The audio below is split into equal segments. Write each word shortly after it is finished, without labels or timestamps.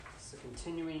So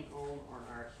continuing on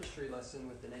our history lesson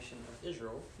with the nation of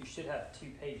Israel, you should have 2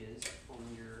 pages on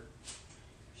your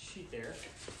sheet there.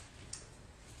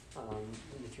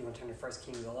 And if you want to turn to 1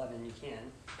 Kings 11, you can.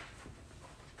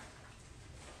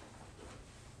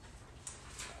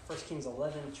 1 Kings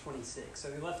 11:26. So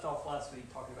we left off last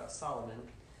week talking about Solomon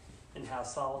and how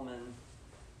Solomon,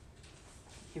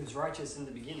 he was righteous in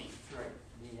the beginning, right?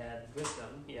 He had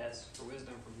wisdom. He asked for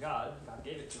wisdom from God. God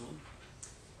gave it to him.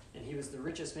 And he was the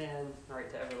richest man,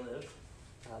 right, to ever live,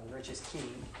 the richest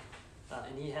king.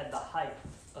 And he had the height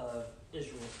of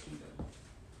Israel's kingdom,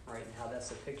 right? And how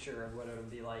that's a picture of what it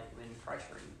would be like when Christ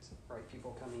reigns, right?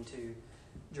 People coming to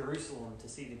Jerusalem to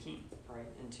see the king, right?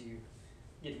 And to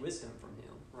get wisdom from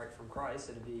him, right? From Christ,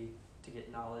 it would be to get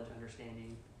knowledge,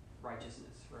 understanding,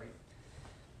 righteousness, right?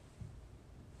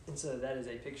 And so that is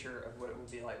a picture of what it would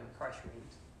be like when Christ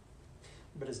reigns.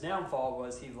 But his downfall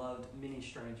was he loved many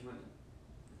strange women,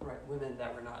 right? Women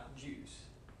that were not Jews,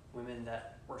 women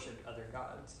that worshipped other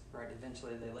gods, right?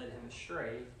 Eventually they led him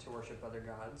astray to worship other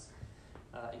gods,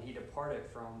 and he departed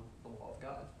from the law of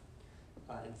God.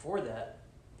 And for that,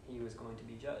 he was going to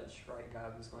be judged, right?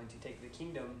 God was going to take the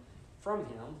kingdom from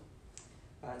him.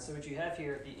 So what you have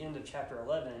here at the end of chapter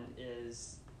 11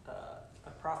 is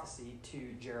a prophecy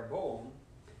to Jeroboam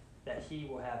that he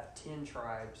will have 10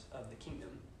 tribes of the kingdom.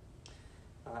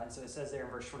 And so it says there in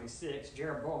verse 26,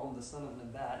 Jeroboam, the son of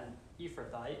Nebat, an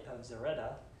Ephrathite of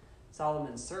Zeredah,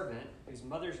 Solomon's servant, whose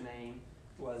mother's name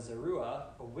was Zeruiah,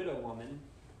 a widow woman,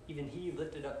 even he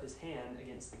lifted up his hand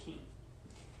against the king.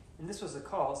 And this was the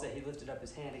cause that he lifted up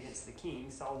his hand against the king.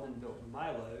 Solomon built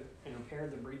Milo and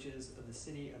repaired the breaches of the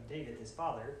city of David his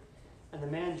father. And the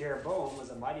man Jeroboam was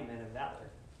a mighty man of valor.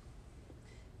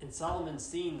 And Solomon,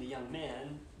 seeing the young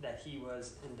man that he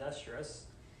was industrious,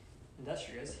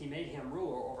 he made him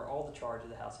ruler over all the charge of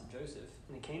the house of Joseph.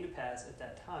 And it came to pass at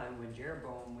that time, when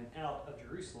Jeroboam went out of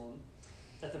Jerusalem,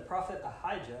 that the prophet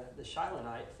Ahijah the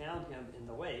Shilonite found him in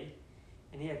the way,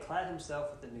 and he had clad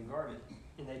himself with a new garment.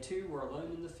 And they two were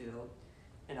alone in the field,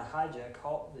 and Ahijah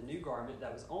caught the new garment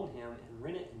that was on him and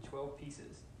rent it in 12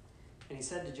 pieces. And he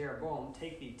said to Jeroboam,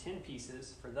 Take thee 10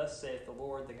 pieces, for thus saith the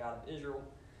Lord, the God of Israel,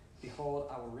 Behold,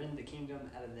 I will rend the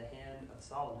kingdom out of the hand of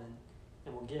Solomon,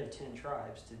 and will give 10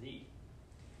 tribes to thee.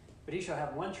 But he shall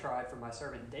have 1 tribe for my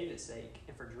servant David's sake,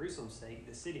 and for Jerusalem's sake,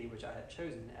 the city which I have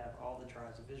chosen out of all the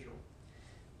tribes of Israel.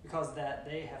 Because that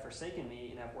they have forsaken me,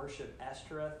 and have worshipped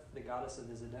Ashtoreth, the goddess of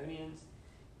the Zidonians,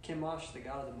 Chemosh, the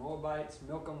god of the Moabites,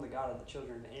 Milcom, the god of the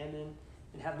children of Ammon,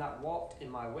 and have not walked in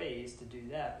my ways to do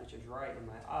that which is right in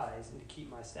my eyes, and to keep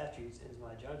my statutes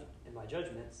and my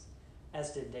judgments,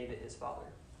 as did David his father.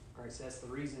 All right, so that's the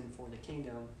reason for the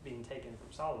kingdom being taken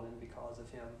from Solomon, because of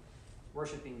him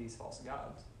worshiping these false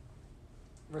gods.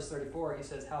 Verse 34, he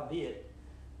says, Howbeit,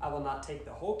 I will not take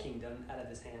the whole kingdom out of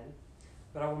his hand,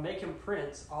 but I will make him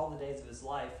prince all the days of his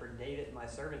life for David my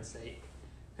servant's sake,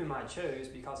 whom I chose,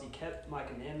 because he kept my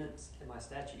commandments and my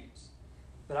statutes.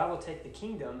 But I will take the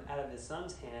kingdom out of his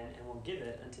son's hand, and will give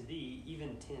it unto thee,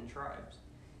 even 10 tribes.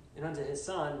 And unto his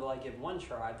son will I give 1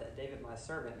 tribe, that David my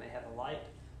servant may have a light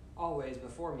always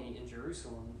before me in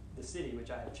Jerusalem, the city which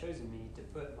I have chosen me to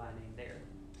put my name there.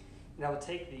 And I will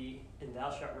take thee, and thou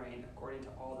shalt reign according to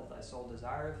all that thy soul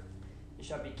desireth, and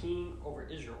shalt be king over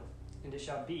Israel. And it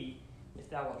shall be, if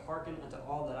thou wilt hearken unto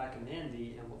all that I command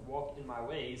thee, and wilt walk in my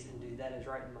ways, and do that is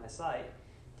right in my sight,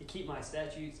 to keep my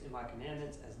statutes and my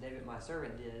commandments, as David my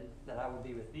servant did, that I will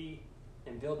be with thee,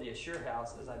 and build thee a sure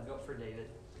house, as I built for David,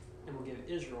 and will give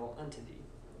Israel unto thee.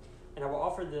 And I will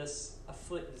for this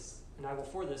afflict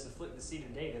the seed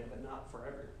of David, but not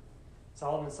forever.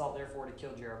 Solomon sought therefore to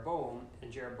kill Jeroboam, and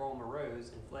Jeroboam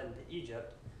arose and fled into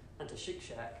Egypt, unto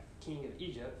Shishak, king of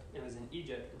Egypt, and was in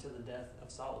Egypt until the death of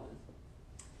Solomon.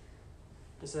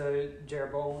 And so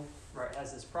Jeroboam, right,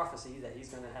 has this prophecy that he's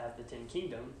going to have the 10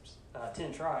 kingdoms,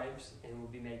 10 tribes, and will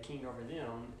be made king over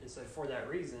them. And so for that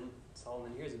reason,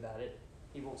 Solomon hears about it.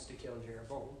 He wants to kill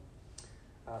Jeroboam.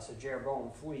 So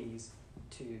Jeroboam flees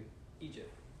to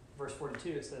Egypt. Verse 42,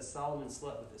 it says, Solomon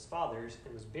slept with his fathers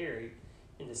and was buried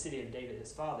in the city of David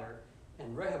his father,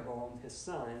 and Rehoboam his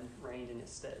son reigned in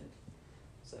his stead.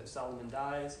 So Solomon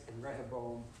dies, and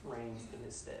Rehoboam reigns in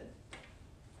his stead.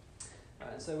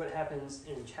 And so what happens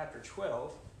in chapter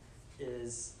 12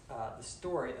 is the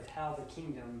story of how the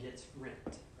kingdom gets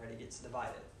rent, right? It gets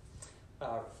divided.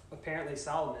 Apparently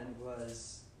Solomon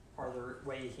was, or the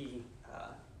way he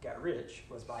got rich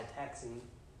was by taxing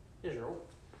Israel.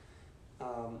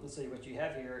 Let's see what you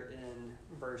have here in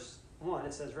verse 1.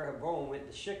 It says, Rehoboam went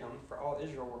to Shechem, for all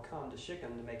Israel were come to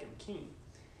Shechem to make him king.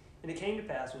 And it came to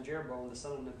pass when Jeroboam the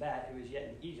son of Nebat, who was yet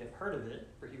in Egypt, heard of it,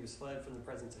 for he was fled from the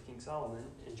presence of King Solomon,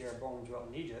 and Jeroboam dwelt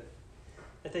in Egypt,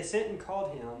 that they sent and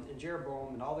called him, and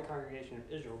Jeroboam and all the congregation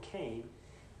of Israel came,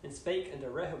 and spake unto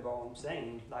Rehoboam,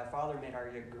 saying, Thy father made our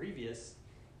yoke grievous.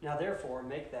 Now therefore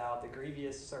make thou the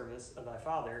grievous service of thy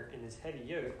father, and his heavy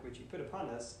yoke, which he put upon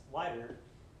us, lighter,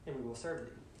 and we will serve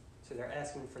thee. So they're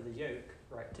asking for the yoke,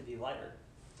 right, to be lighter.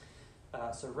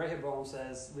 So Rehoboam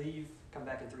says, leave, come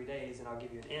back in 3 days, and I'll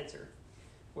give you an answer.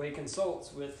 Well, he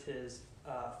consults with his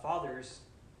father's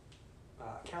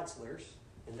counselors,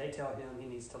 and they tell him he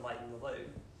needs to lighten the load.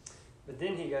 But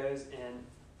then he goes and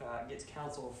gets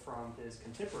counsel from his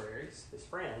contemporaries, his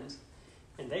friends,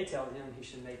 and they tell him he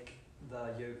should make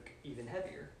the yoke even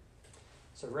heavier.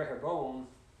 So Rehoboam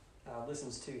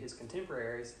listens to his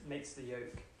contemporaries, makes the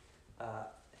yoke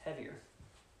heavier.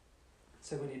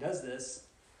 So when he does this,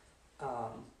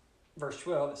 verse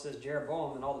 12, it says,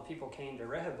 Jeroboam and all the people came to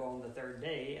Rehoboam the 3rd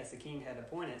day, as the king had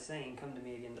appointed, saying, Come to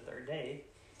me again the 3rd day.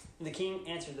 And the king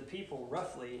answered the people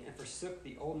roughly, and forsook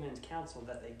the old men's counsel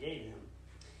that they gave him,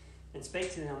 and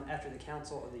spake to them after the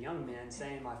counsel of the young men,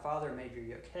 saying, My father made your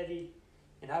yoke heavy,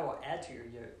 and I will add to your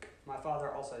yoke. My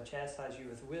father also chastised you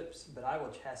with whips, but I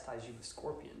will chastise you with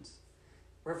scorpions.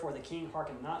 Wherefore the king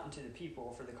hearkened not unto the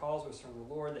people, for the cause was from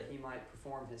the Lord, that he might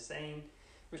perform his saying,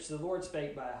 which the Lord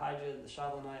spake by Ahijah the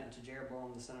Shilonite unto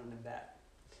Jeroboam the son of Nebat.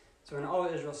 So when all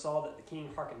Israel saw that the king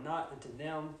hearkened not unto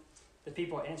them, the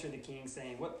people answered the king,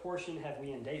 saying, What portion have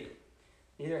we in David?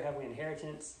 Neither have we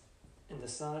inheritance in the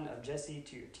son of Jesse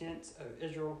to your tents, O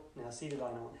Israel. Now see to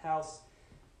thine own house,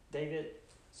 David.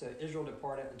 So Israel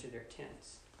departed unto their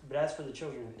tents. But as for the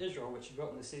children of Israel, which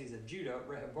dwelt in the cities of Judah,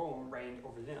 Rehoboam reigned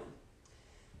over them.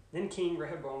 Then King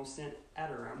Rehoboam sent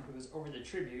Adoram, who was over the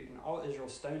tribute, and all Israel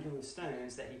stoned him with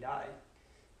stones, that he died.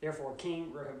 Therefore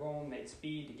King Rehoboam made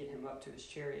speed to get him up to his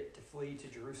chariot to flee to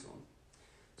Jerusalem.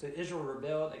 So Israel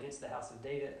rebelled against the house of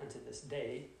David unto this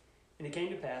day. And it came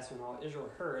to pass, when all Israel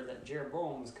heard that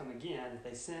Jeroboam was come again, that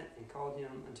they sent and called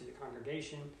him unto the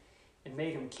congregation, and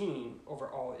made him king over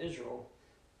all Israel.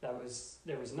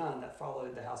 There was none that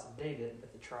followed the house of David,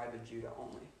 but the tribe of Judah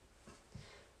only.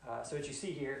 So what you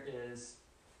see here is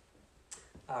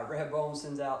Rehoboam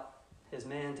sends out his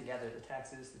men to gather the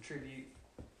taxes, the tribute.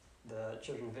 The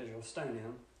children of Israel stone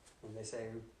him, and they say,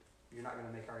 You're not going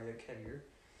to make our yoke heavier.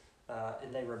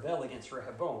 And they rebel against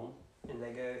Rehoboam, and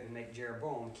they go and make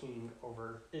Jeroboam king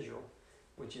over Israel,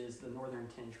 which is the northern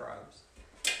 10 tribes.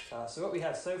 So what we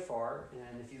have so far,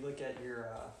 and if you look at your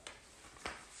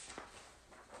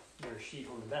sheet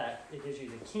on the back, it gives you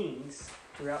the kings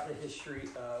throughout the history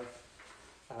of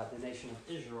the nation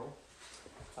of Israel.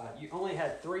 You only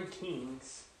had 3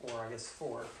 kings, or I guess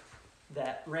 4,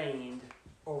 that reigned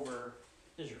over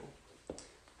Israel.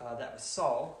 That was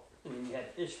Saul, and then you had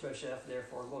Ishbosheth there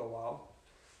for a little while.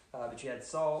 But you had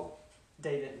Saul,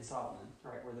 David, and Solomon,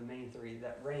 right, were the main 3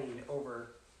 that reigned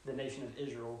over the nation of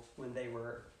Israel when they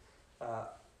were a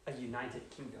united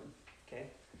kingdom. Okay?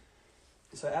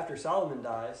 So after Solomon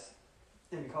dies,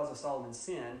 and because of Solomon's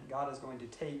sin, God is going to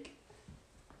take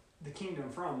the kingdom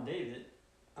from David,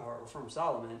 or from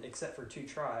Solomon, except for 2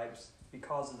 tribes,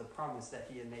 because of the promise that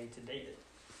he had made to David.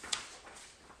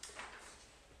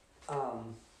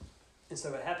 And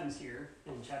so what happens here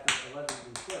in chapters 11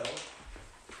 and 12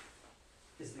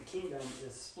 is the kingdom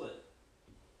is split.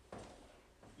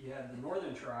 You have the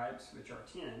northern tribes, which are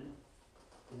 10,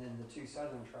 and then the 2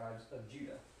 southern tribes of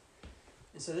Judah.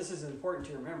 And so this is important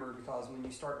to remember, because when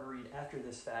you start to read after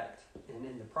this fact, and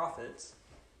in the prophets,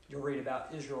 you'll read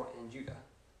about Israel and Judah,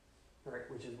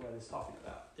 right, which is what it's talking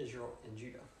about, Israel and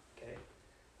Judah. Okay,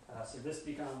 so this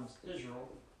becomes Israel,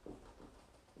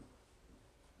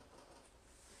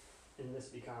 and this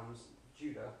becomes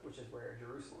Judah, which is where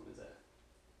Jerusalem is at.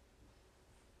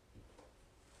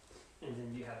 And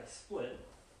then you have a split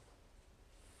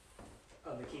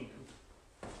of the kingdom.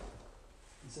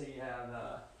 And so you have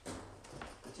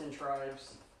the 10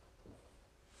 tribes,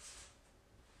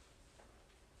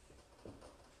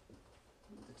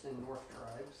 the 10 north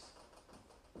tribes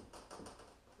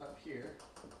up here,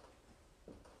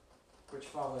 which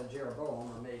followed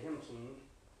Jeroboam, or made him king.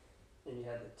 And you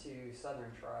had the 2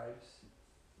 southern tribes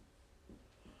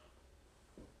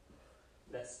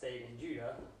that stayed in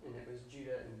Judah, and it was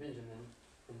Judah and Benjamin,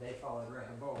 and they followed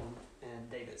Rehoboam and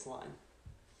David's line.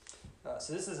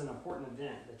 So this is an important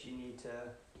event that you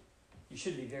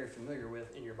should be very familiar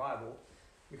with in your Bible,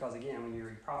 because again, when you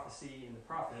read prophecy and the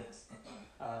prophets,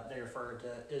 they refer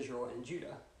to Israel and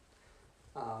Judah.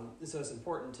 So it's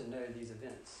important to know these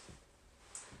events.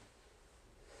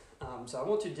 So I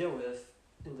want to deal with,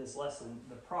 in this lesson,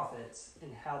 the prophets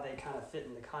and how they kind of fit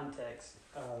in the context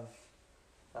of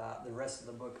the rest of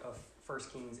the book of 1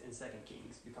 Kings and 2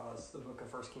 Kings, because the book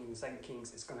of 1 Kings and 2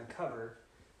 Kings is going to cover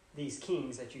these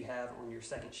kings that you have on your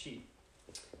second sheet.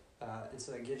 And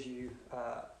so it gives you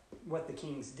what the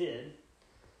kings did,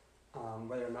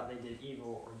 whether or not they did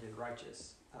evil or did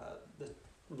righteous. The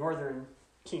northern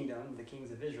kingdom, the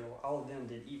kings of Israel, all of them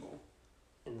did evil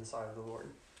in the sight of the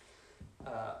Lord.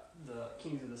 The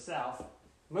kings of the south,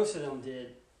 most of them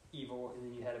did evil, and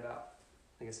then you had about,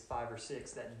 I guess, 5 or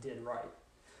 6 that did right.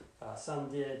 Some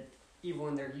did evil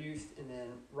in their youth, and then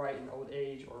right in old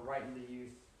age, or right in the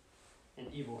youth, and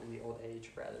evil in the old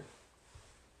age, rather.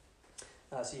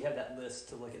 So you have that list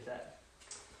to look at that.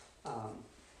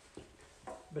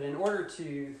 But in order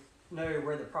to know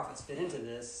where the prophets fit into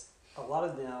this, a lot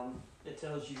of them, it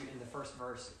tells you in the first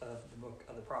verse of the book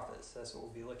of the prophets. That's what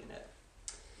we'll be looking at.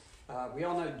 We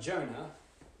all know Jonah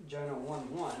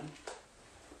 1:1.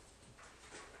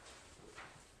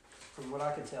 From what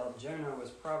I could tell, Jonah was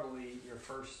probably your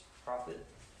first prophet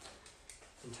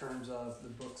in terms of the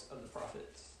books of the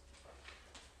prophets.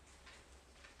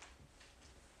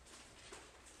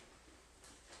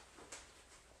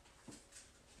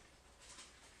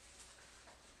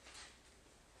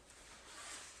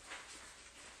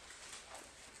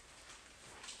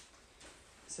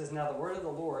 It says, "Now the word of the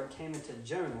Lord came into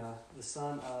Jonah, the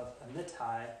son of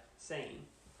Amittai, saying."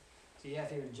 So you have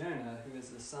here Jonah, who is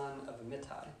the son of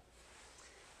Amittai.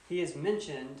 He is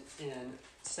mentioned in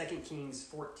 2 Kings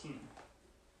 14,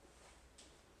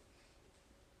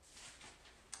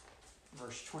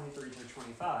 verse 23 through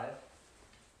 25.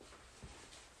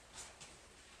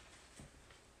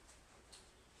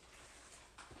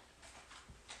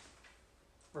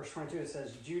 Verse 22, it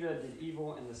says, "Judah did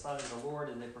evil in the sight of the Lord,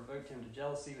 and they provoked him to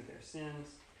jealousy with their sins,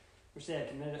 which they had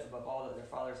committed above all that their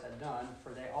fathers had done.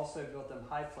 For they also built them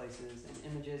high places and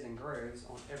images and groves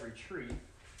on every tree."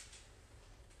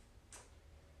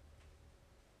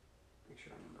 Make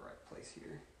sure I'm in the right place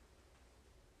here.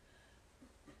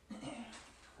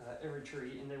 Every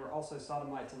tree. "And they were also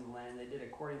sodomites in the land. They did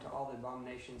according to all the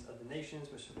abominations of the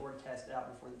nations, which the Lord cast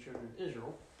out before the children of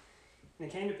Israel. And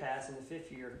it came to pass in the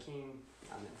 5th year of King..."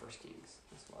 I'm in 1 Kings.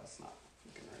 That's why it's not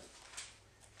looking right.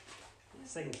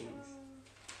 2 Kings.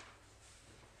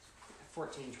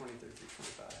 14:23 through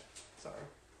 25. Sorry.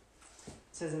 It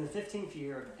says, "In the 15th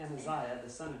year of Amaziah, the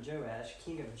son of Joash,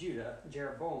 king of Judah,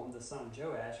 Jeroboam, the son of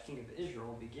Joash, king of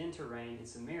Israel, began to reign in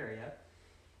Samaria,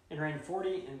 and reigned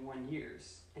 41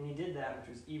 years. And he did that which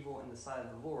was evil in the sight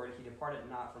of the Lord. He departed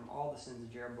not from all the sins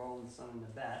of Jeroboam, the son of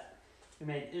Nebat, who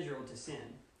made Israel to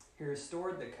sin. He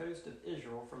restored the coast of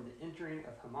Israel from the entering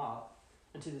of Hamath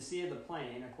unto the sea of the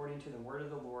plain, according to the word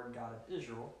of the Lord God of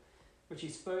Israel, which he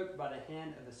spoke by the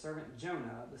hand of his servant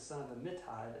Jonah, the son of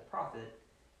Amittai, the prophet,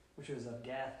 which was of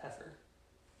Gath-Hepher."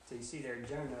 So you see there,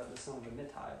 Jonah, the son of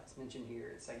Amittai, is mentioned here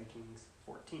in 2 Kings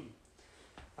 14.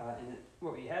 And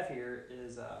what we have here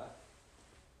is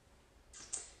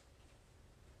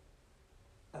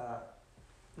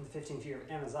in the 15th year of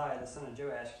Amaziah, the son of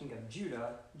Joash, king of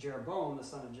Judah, Jeroboam, the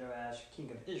son of Joash,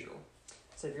 king of Israel.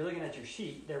 So if you're looking at your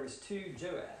sheet, there was 2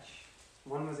 Joash.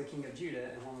 One was a king of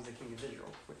Judah and one was a king of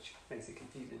Israel, which makes it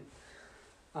confusing.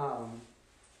 But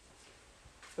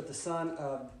the son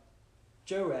of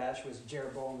Joash was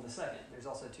Jeroboam the second. There's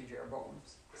also 2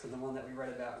 Jeroboams. So the one that we read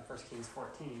about in 1 Kings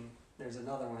 14, there's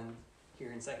another one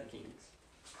here in 2 Kings.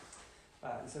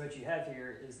 And so what you have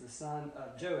here is the son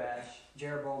of Joash,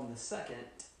 Jeroboam the second,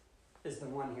 is the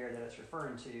one here that it's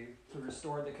referring to, who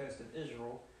restored the coast of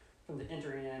Israel from the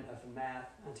entering in of Hamath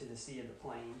unto the sea of the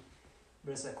plain.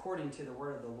 But it's according to the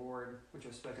word of the Lord, which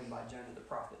was spoken by Jonah the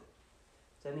prophet.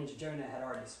 So that means Jonah had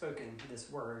already spoken this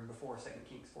word before 2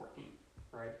 Kings 14,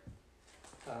 right?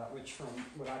 Which, from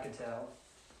what I could tell,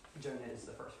 Jonah is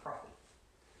the first prophet.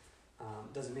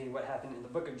 Doesn't mean what happened in the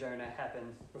book of Jonah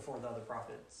happened before the other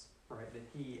prophets, right? But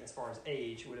he, as far as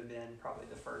age, would have been probably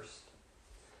the first.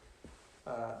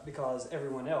 Because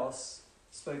everyone else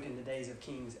spoke in the days of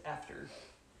kings after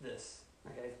this.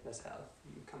 Okay, that's how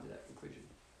you come to that conclusion.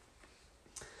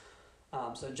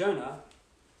 So Jonah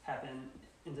happened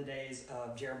in the days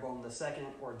of Jeroboam the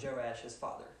second, or Joash his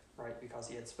father, right? Because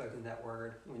he had spoken that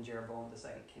word when Jeroboam the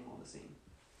second came on the scene.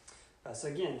 So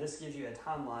again, this gives you a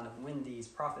timeline of when these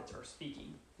prophets are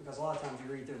speaking. Because a lot of times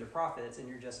you read through the prophets and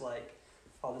you're just like,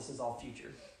 oh, this is all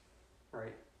future,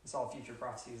 right? It's all future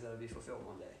prophecies that will be fulfilled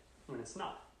one day, when it's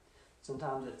not.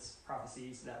 Sometimes it's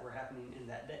prophecies that were happening in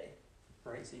that day,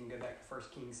 right? So you can go back to 1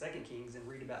 Kings, 2 Kings, and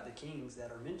read about the kings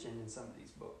that are mentioned in some of these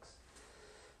books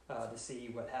to see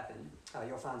what happened.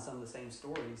 You'll find some of the same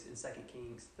stories in 2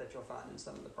 Kings that you'll find in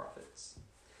some of the prophets.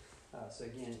 So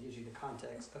again, it gives you the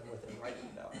context of what they're writing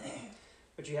about.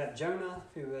 But you have Jonah,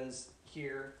 who is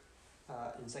here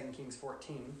in 2 Kings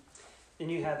 14. Then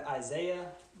you have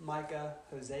Isaiah, Micah,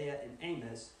 Hosea, and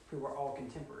Amos, who were all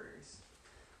contemporaries.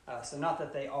 So not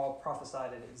that they all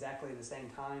prophesied at exactly the same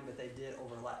time, but they did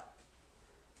overlap.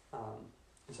 And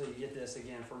so you get this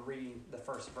again from reading the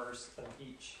first verse of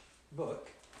each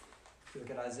book. If you look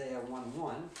at Isaiah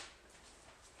 1:1,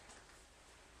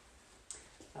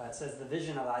 it says, "The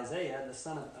vision of Isaiah, the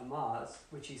son of Amoz,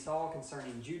 which he saw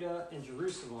concerning Judah and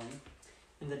Jerusalem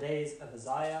in the days of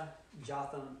Uzziah,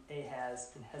 Jotham,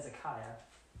 Ahaz, and Hezekiah,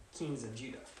 kings of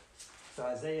Judah." So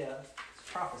Isaiah's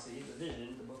prophecy, the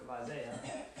vision, the book of Isaiah,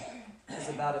 is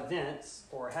about events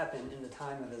or happened in the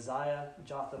time of Uzziah,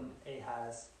 Jotham,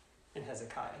 Ahaz, and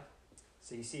Hezekiah.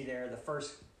 So you see there the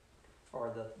first, or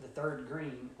the third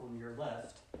green on your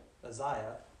left,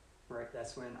 Uzziah, right?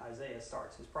 That's when Isaiah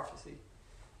starts his prophecy.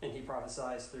 And he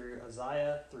prophesies through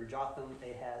Uzziah, through Jotham,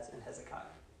 Ahaz, and Hezekiah.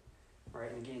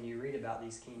 Right? And again, you read about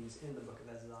these kings in the book of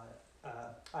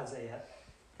Isaiah,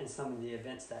 and some of the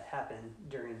events that happened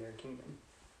during their kingdom.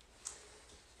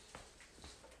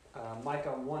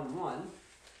 Micah 1:1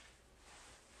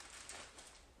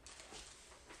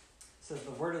 says, "The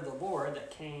word of the Lord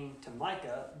that came to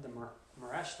Micah the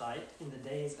Morasthite in the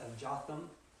days of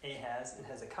Jotham, Ahaz, and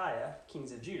Hezekiah,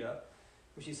 kings of Judah,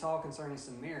 which he saw concerning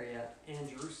Samaria and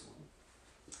Jerusalem."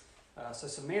 So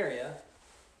Samaria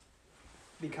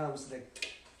becomes the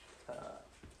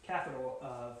capital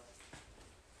of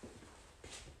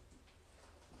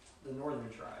the northern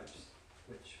tribes,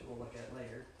 which we'll look at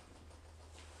later.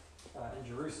 And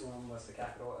Jerusalem was the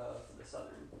capital of the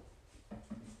southern.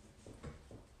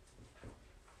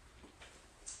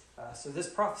 So this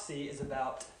prophecy is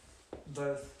about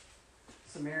both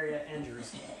Samaria and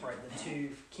Jerusalem, right? The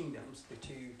two kingdoms, the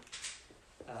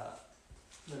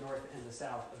north and the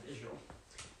south of Israel,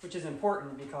 which is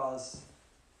important because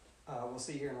we'll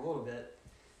see here in a little bit,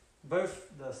 both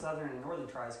the southern and northern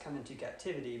tribes come into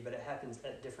captivity, but it happens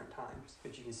at different times,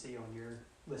 which you can see on your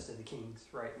list of the kings,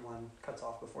 right? One cuts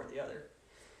off before the other.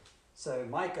 So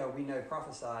Micah, we know,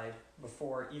 prophesied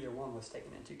before either one was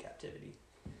taken into captivity.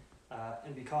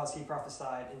 And because he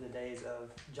prophesied in the days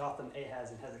of Jotham,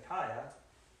 Ahaz, and Hezekiah,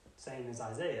 same as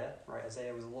Isaiah, right?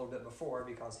 Isaiah was a little bit before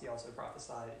because he also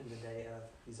prophesied in the day of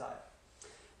Uzziah.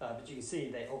 But you can see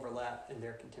they overlap in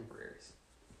their contemporaries.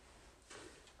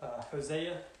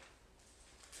 Hosea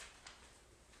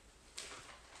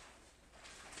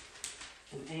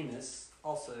and Amos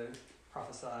also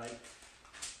prophesied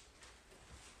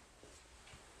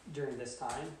during this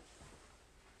time.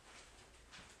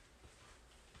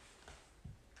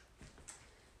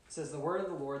 It says, "The word of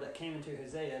the Lord that came into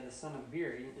Hosea the son of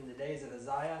Beeri in the days of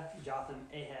Uzziah, Jotham,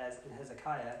 Ahaz, and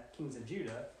Hezekiah, kings of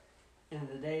Judah, and in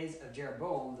the days of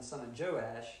Jeroboam the son of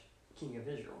Joash, king of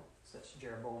Israel." So that's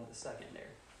Jeroboam the second there.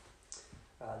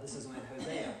 This is when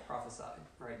Hosea prophesied,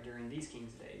 right, during these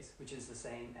kings' days, which is the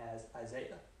same as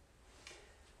Isaiah.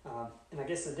 And I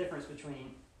guess the difference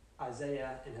between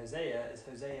Isaiah and Hosea is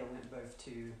Hosea went both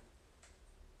to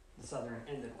the southern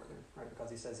and the northern, right?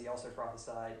 Because he says he also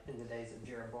prophesied in the days of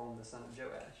Jeroboam the son of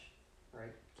Joash,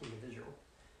 right, king of Israel,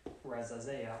 whereas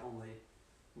Isaiah only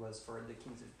was for the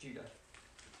kings of Judah.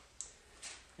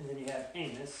 And then you have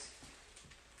Amos.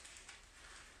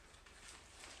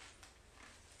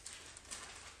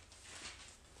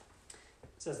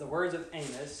 It says, "The words of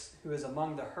Amos, who is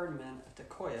among the herdmen of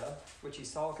Tekoa, which he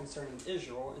saw concerning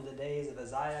Israel in the days of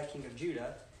Uzziah, king of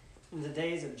Judah, in the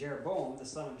days of Jeroboam, the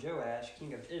son of Joash,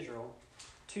 king of Israel,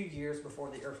 2 years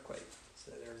before the earthquake." So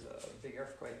there's a big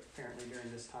earthquake apparently during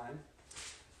this time.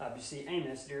 But you see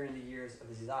Amos during the years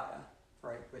of Uzziah,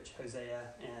 right, which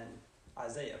Hosea and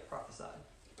Isaiah prophesied.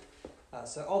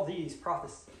 So all these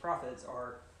prophets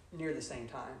are near the same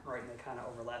time, right, and they kind of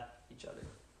overlap each other.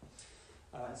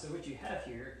 And so what you have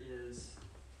here is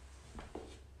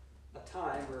a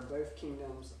time where both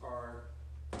kingdoms are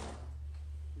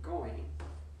going.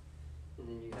 And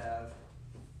then you have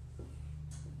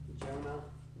Jonah,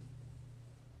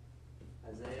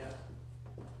 Isaiah,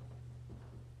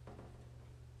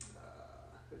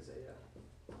 Hosea,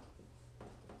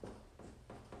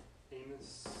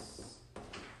 Amos,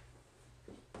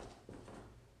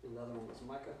 and the other one was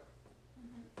Micah.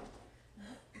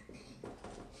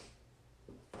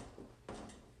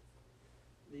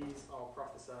 These all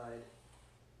prophesied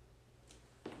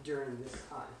during this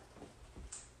time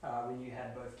when you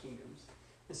had both kingdoms.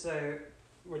 And so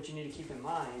what you need to keep in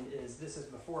mind is this is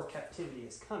before captivity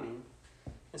is coming.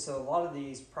 And so a lot of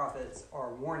these prophets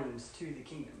are warnings to the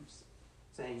kingdoms,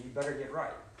 saying you better get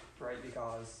right, right?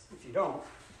 Because if you don't,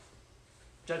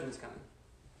 judgment's coming,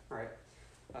 right?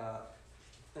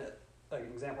 An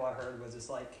example I heard was it's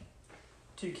like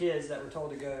two kids that were told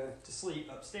to go to sleep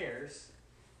upstairs,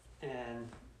 and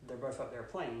they're both up there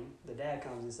playing. The dad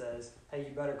comes and says, "Hey,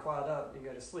 you better quiet up and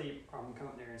go to sleep, or I'm going to come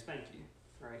up there and spank you,"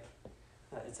 right?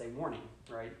 It's a warning,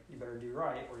 right? You better do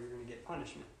right, or you're going to get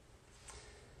punishment.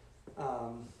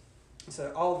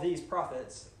 So all of these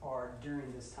prophets are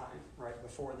during this time, right,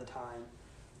 before the time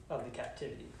of the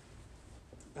captivity.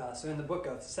 So in the book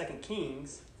of 2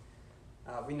 Kings,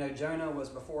 we know Jonah was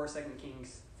before 2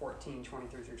 Kings 14,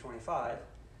 23 through 25.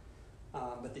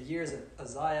 But the years of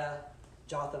Uzziah,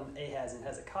 Jotham, Ahaz, and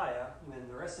Hezekiah, when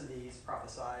the rest of these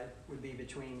prophesied, would be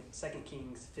between 2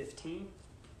 Kings 15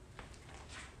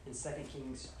 and 2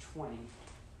 Kings 20.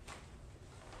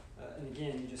 And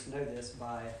again, you just know this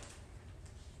by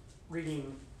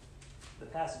reading the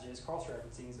passages,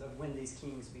 cross-referencing of when these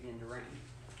kings begin to reign.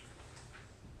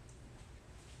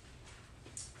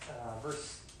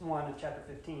 Verse 1 of chapter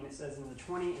 15, it says, "In the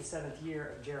 27th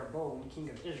year of Jeroboam, king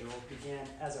of Israel, began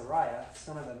Azariah,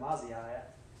 son of Amaziah,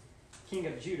 king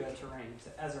of Judah, to reign."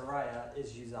 So Azariah is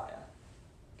Uzziah.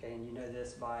 Okay, and you know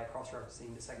this by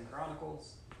cross-referencing the 2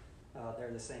 Chronicles.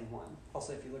 They're the same one.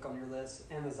 Also, if you look on your list,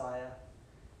 Amaziah,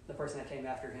 the person that came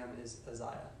after him is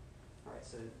Uzziah. All right,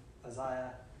 so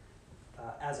Uzziah,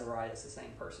 Azariah is the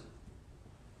same person.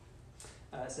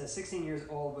 It says 16 years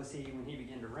old was he when he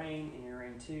began to reign, and he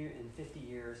reigned 250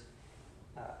 years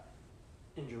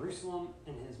in Jerusalem,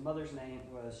 and his mother's name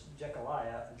was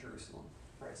Jechaliah of Jerusalem.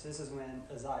 All right, so this is when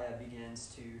Uzziah begins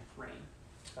to reign.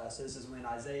 So this is when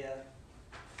Isaiah,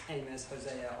 Amos,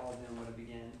 Hosea, all of them would have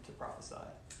begun to prophesy.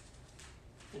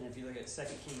 And if you look at 2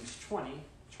 Kings 20,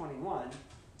 21,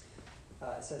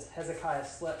 it says, "Hezekiah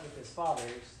slept with his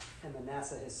fathers, and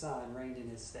Manasseh his son reigned in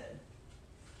his stead."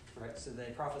 Right, so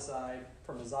they prophesied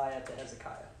from Uzziah to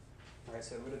Hezekiah. All right,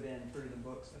 so it would have been through the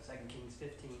books of 2 Kings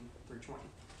 15 through 20.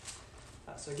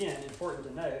 So again, important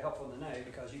to know, helpful to know,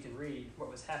 because you can read what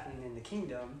was happening in the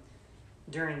kingdom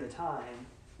during the time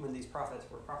when these prophets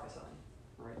were prophesying.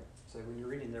 Right, so when you're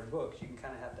reading their books, you can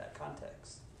kind of have that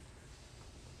context.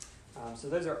 So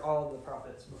those are all the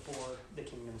prophets before the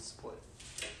kingdom split.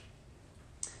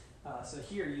 So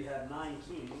here you have 9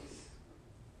 kings,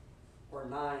 or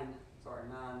 9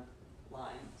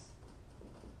 lines,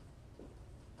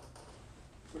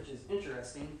 which is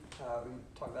interesting. We can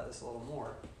talk about this a little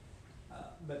more.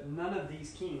 But none of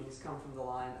these kings come from the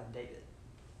line of David,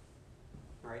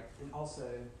 right? And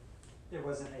also, it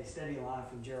wasn't a steady line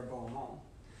from Jeroboam on.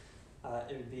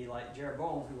 It would be like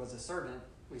Jeroboam, who was a servant.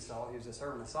 We saw he was a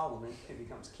servant of Solomon, who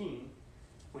becomes king.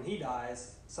 When he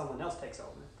dies, someone else takes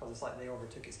over, because it's like they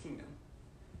overtook his kingdom.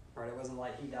 Right? It wasn't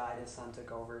like he died, his son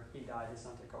took over, he died, his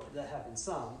son took over. That happened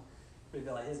some. But it'd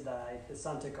be like his died, his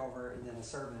son took over, and then a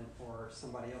servant or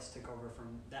somebody else took over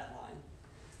from that line.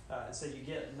 And so you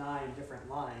get 9 different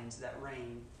lines that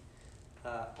reign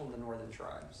on the northern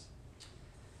tribes.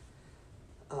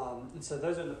 And so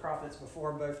those are the prophets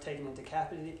before both taken into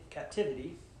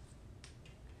captivity.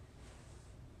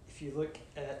 If you look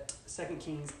at 2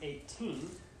 Kings 18,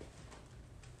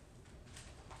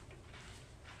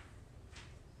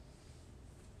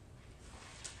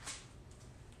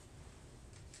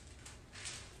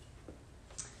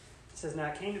 it says,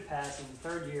 "Now it came to pass in the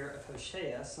 3rd year of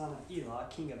Hosea, son of Elah,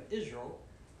 king of Israel,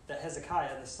 that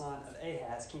Hezekiah, the son of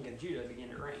Ahaz, king of Judah, began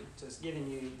to reign." So it's giving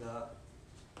you the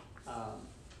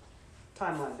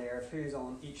timeline there of who's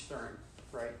on each throne,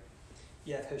 right?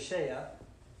 You have Hosea,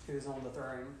 who's on the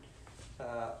throne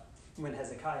when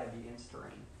Hezekiah begins to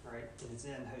reign, right? And it's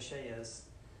in Hosea's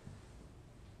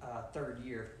 3rd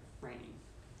year reigning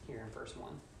here in verse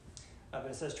 1. But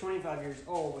it says 25 years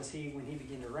old was he when he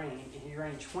began to reign, and he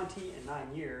reigned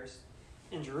 29 years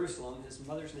in Jerusalem. His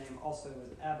mother's name also was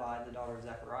Abi, the daughter of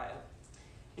Zechariah.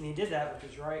 And he did that which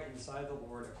was right in the sight of the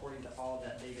Lord, according to all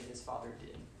that David his father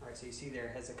did. All right, so you see there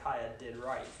Hezekiah did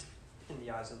right in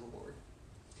the eyes of the Lord.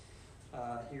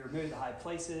 He removed the high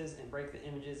places and brake the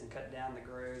images and cut down the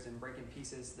groves and brake in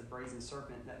pieces the brazen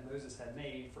serpent that Moses had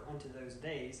made. For unto those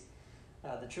days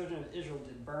the children of Israel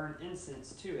did burn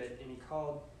incense to it, and he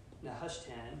called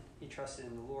Nehushtan. He trusted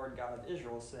in the Lord God of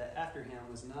Israel, so that after him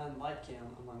was none like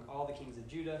him among all the kings of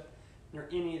Judah, nor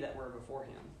any that were before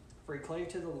him. For he clave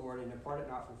to the Lord and departed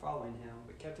not from following him,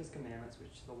 but kept his commandments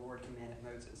which the Lord commanded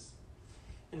Moses.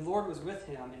 And the Lord was with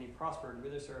him, and he prospered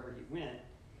whithersoever he went.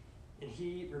 And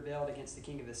he rebelled against the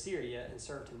king of Assyria and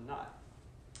served him not.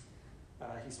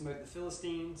 He smote the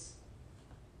Philistines,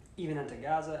 even unto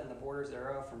Gaza and the borders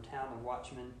thereof, from town of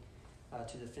watchmen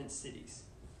to the fenced cities.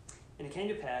 And it came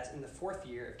to pass in the 4th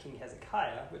year of King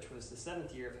Hezekiah, which was the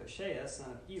 7th year of Hosea,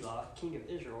 son of Elah, king of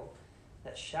Israel,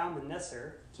 that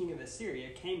Shalmaneser, king of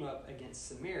Assyria, came up against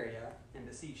Samaria and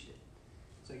besieged it.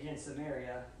 So So again,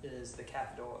 Samaria is the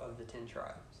capital of the 10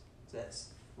 tribes. So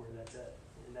that's where that's at.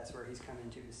 And that's where he's come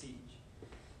into the siege.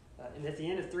 And at the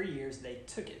end of 3 years, they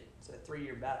took it. It's a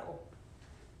 3-year battle.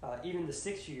 Even the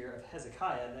 6th year of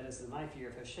Hezekiah, that is the 9th year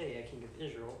of Hosea, king of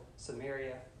Israel,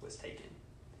 Samaria was taken.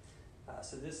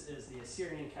 So this is the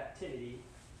Assyrian captivity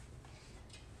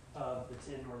of the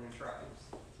 10 northern tribes.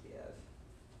 We have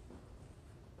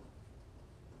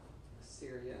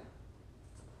Assyria,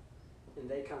 and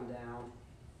they come down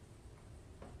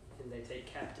and they take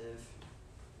captive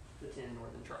the 10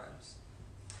 northern tribes.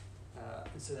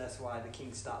 And so that's why the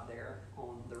king stopped there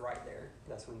on the right there.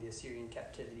 That's when the Assyrian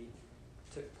captivity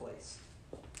took place.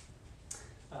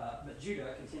 But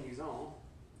Judah continues on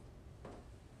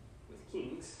with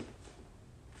kings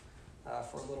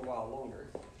for a little while longer.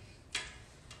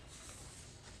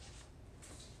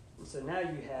 And so now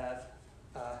you have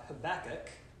Habakkuk.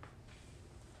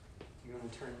 If you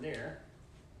want to turn there,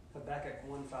 Habakkuk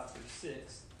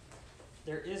 1:5-6.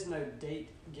 There is no date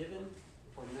given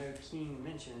or no king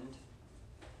mentioned,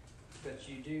 but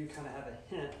you do kind of have a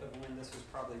hint of when this was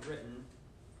probably written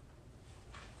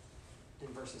in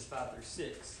verses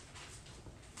 5-6.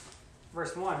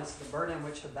 Verse 1, it's the burden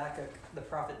which Habakkuk the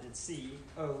prophet did see.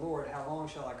 O Lord, how long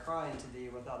shall I cry unto thee,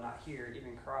 wilt thou not hear,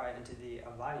 even cry unto thee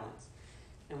of violence,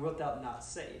 and wilt thou not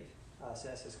save? So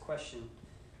that's his question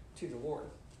to the Lord.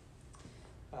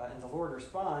 And the Lord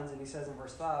responds, and he says in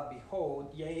verse 5,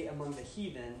 Behold, yea, among the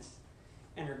heathens,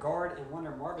 and regard and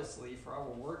wonder marvelously, for I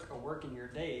will work a work in your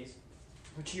days,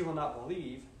 which you will not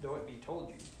believe, though it be told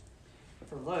you.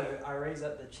 For lo, I raise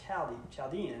up the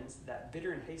Chaldeans, that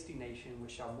bitter and hasty nation,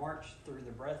 which shall march through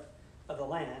the breadth of the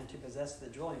land to possess the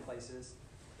dwelling places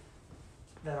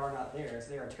that are not theirs.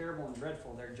 They are terrible and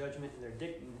dreadful. Their judgment and their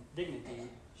dignity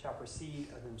shall proceed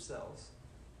of themselves.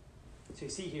 So you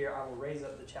see here, I will raise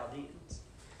up the Chaldeans.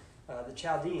 The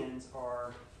Chaldeans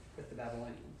are with the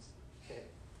Babylonians. Okay?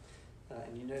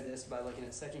 And you know this by looking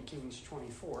at 2 Kings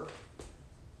 24.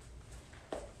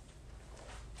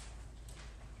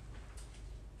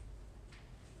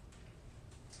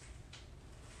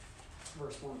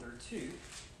 Verse 1-2. It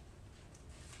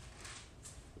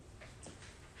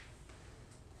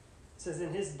says,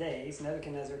 In his days,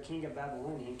 Nebuchadnezzar, king of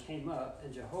Babylon, came up,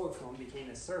 and Jehoiakim became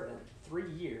his servant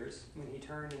 3 years when he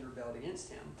turned and rebelled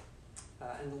against him.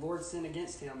 And the Lord sent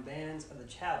against him bands of the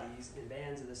Chaldees, and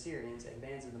bands of the Syrians, and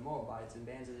bands of the Moabites, and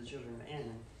bands of the children of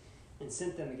Ammon, and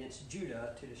sent them against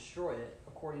Judah to destroy it,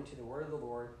 according to the word of the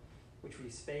Lord, which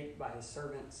we spake by his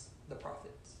servants, the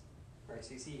prophets. All right,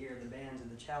 so you see here the bands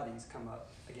of the Chaldees come up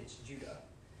against Judah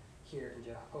here in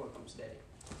Jehoiakim's day.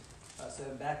 So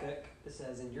Habakkuk, it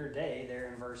says, in your day, there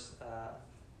in verse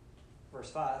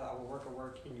 5, I will work a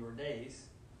work in your days,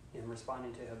 in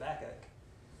responding to Habakkuk.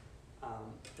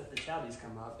 If the Chaldees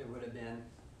come up, it would have been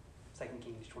 2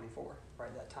 Kings 24,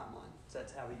 right, that timeline. So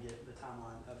that's how we get the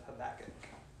timeline of Habakkuk.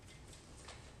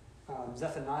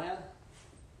 Zephaniah,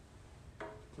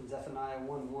 in Zephaniah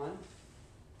 1:1,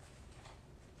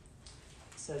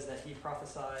 says that he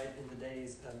prophesied in the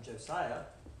days of Josiah.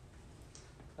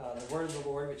 The word of the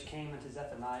Lord which came unto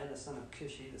Zephaniah, the son of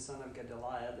Cushi, the son of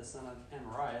Gedaliah, the son of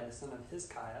Amariah, the son of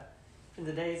Hezekiah, in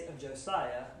the days of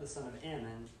Josiah, the son of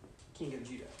Ammon, king of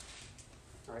Judah.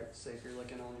 All right, so if you're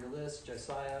looking on your list,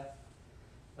 Josiah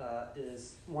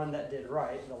is one that did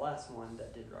right, the last one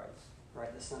that did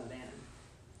right, the son of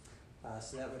Ammon.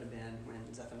 So that would have been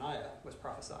when Zephaniah was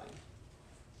prophesying.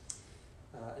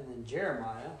 And then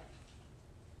Jeremiah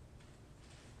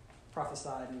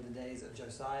prophesied in the days of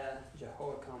Josiah,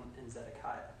 Jehoiakim, and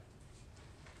Zedekiah.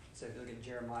 So if you look at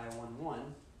Jeremiah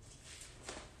 1:1,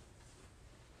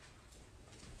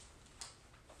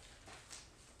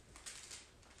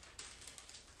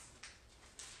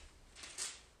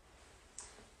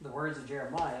 the words of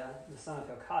Jeremiah, the son of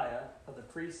Hilkiah, of the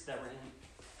priests that were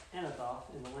in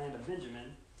Anathoth in the land of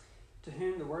Benjamin, to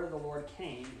whom the word of the Lord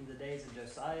came in the days of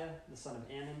Josiah, the son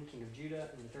of Ammon, king of Judah,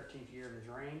 in the 13th year of his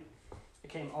reign. It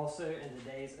came also in the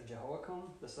days of Jehoiakim,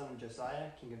 the son of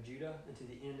Josiah, king of Judah, unto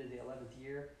the end of the 11th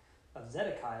year of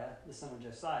Zedekiah, the son of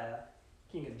Josiah,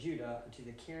 king of Judah, unto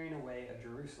the carrying away of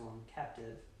Jerusalem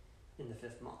captive in the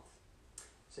 5th month.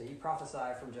 So he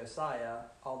prophesied from Josiah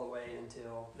all the way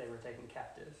until they were taken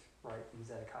captive, right, in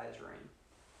Zedekiah's reign,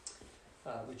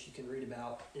 which you can read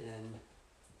about in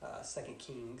 2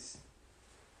 Kings.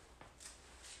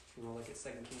 We'll look at 2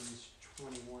 Kings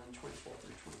 21,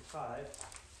 24-25.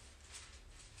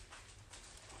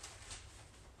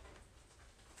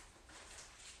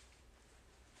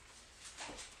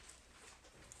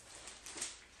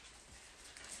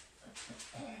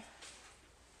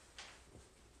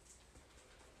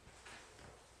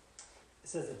 It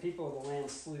says, the people of the land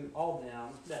slew all them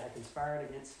that had conspired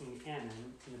against King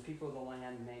Ammon, and the people of the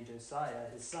land made Josiah,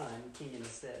 his son, king in his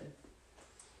stead.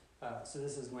 So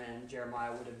this is when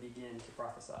Jeremiah would have begun to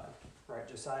prophesy. Right?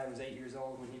 Josiah was 8 years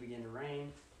old when he began to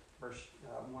reign, verse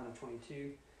 1 of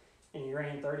 22. And he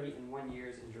reigned 31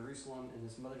 years in Jerusalem, and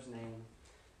his mother's name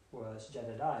was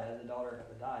Jedediah, the daughter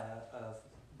of Obadiah of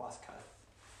Bosketh.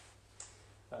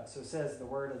 So it says, the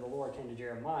word of the Lord came to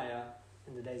Jeremiah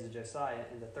in the days of Josiah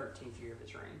in the 13th year of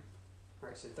his reign.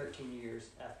 Right, so 13 years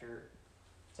after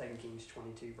 2 Kings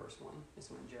 22, verse 1 is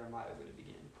when Jeremiah would have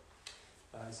begun.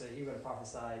 So he would have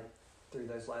prophesied through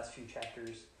those last few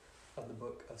chapters of the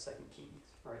book of 2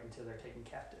 Kings, right, until they're taken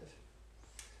captive.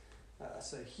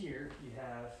 So here you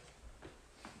have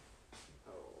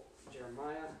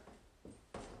Jeremiah.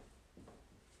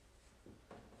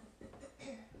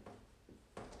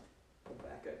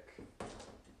 Habakkuk.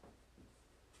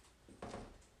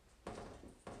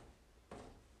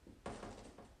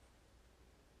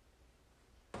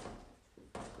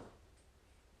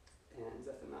 And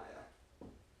Zephaniah.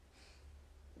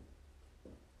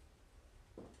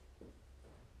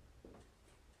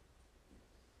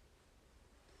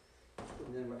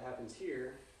 And then what happens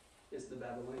here is the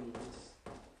Babylonians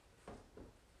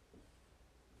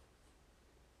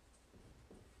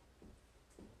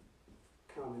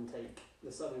come and take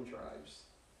the southern tribes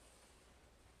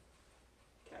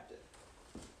captive.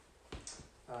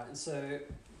 And so,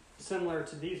 similar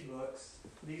to these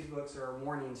books are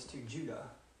warnings to Judah,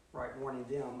 right? Warning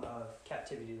them of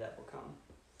captivity that will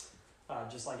come.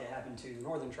 Just like it happened to the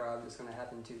northern tribes, it's going to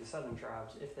happen to the southern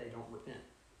tribes if they don't repent,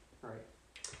 right?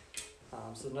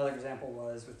 So another example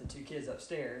was with the two kids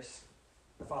upstairs.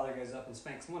 The father goes up and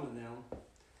spanks one of them,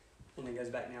 and then goes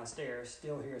back downstairs,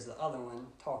 still hears the other one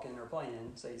talking or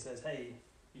playing. So he says, hey,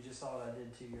 you just saw what I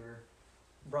did to your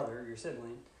brother, your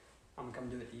sibling. I'm going to come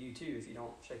do it to you too if you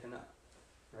don't shaken up.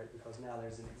 Right? Because now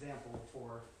there's an example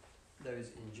for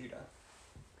those in Judah.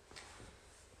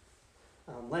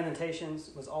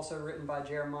 Lamentations was also written by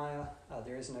Jeremiah.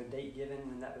 There is no date given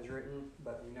when that was written,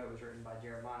 but we know it was written by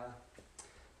Jeremiah.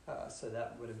 So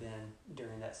that would have been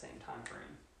during that same time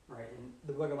frame. Right, and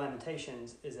the book of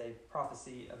Lamentations is a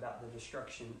prophecy about the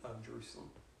destruction of Jerusalem.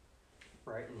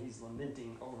 Right, and he's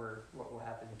lamenting over what will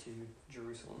happen to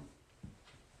Jerusalem.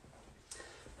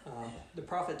 The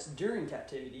prophets during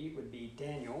captivity would be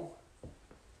Daniel.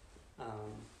 If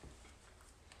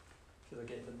you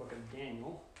look at the book of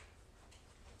Daniel,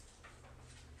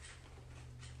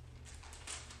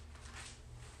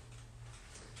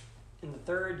 in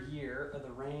the 3rd year of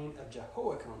the reign of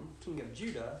Jehoiakim, king of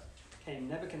Judah, came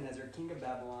Nebuchadnezzar, king of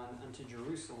Babylon, unto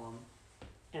Jerusalem,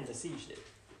 and besieged it.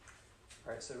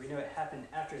 All right, so we know it happened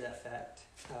after that fact,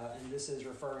 and this is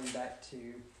referring back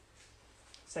to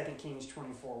 2 Kings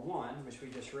 24:1, which we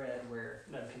just read, where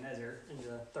Nebuchadnezzar, in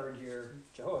the 3rd year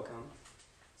of Jehoiakim,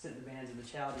 sent the bands of the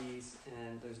Chaldeans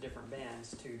and those different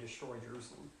bands to destroy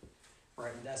Jerusalem.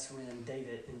 Right, and that's when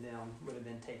David and them would have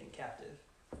been taken captive.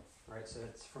 Right, so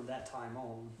it's from that time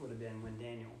on would have been when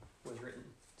Daniel was written.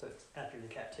 So it's after the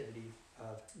captivity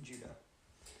of Judah.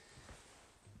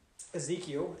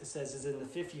 Ezekiel, it says, is in the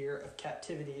 5th year of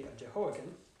captivity of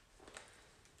Jehoiakim.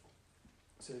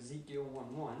 So Ezekiel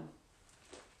 1:1.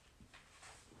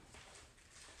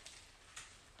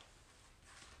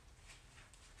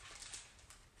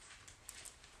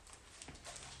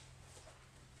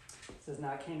 It says,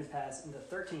 now it came to pass in the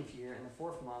 13th year, in the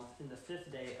 4th month, in the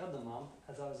 5th day of the month,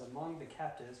 as I was among the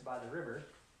captives by the river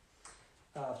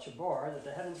of Chebar, that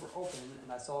the heavens were open,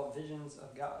 and I saw visions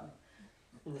of God.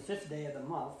 In the 5th day of the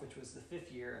month, which was the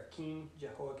 5th year of King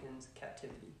Jehoiakim's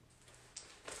captivity.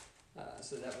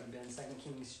 So that would have been 2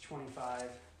 Kings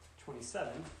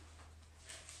 25:27,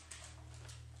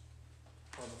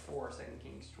 or before 2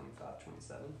 Kings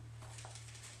 25:27.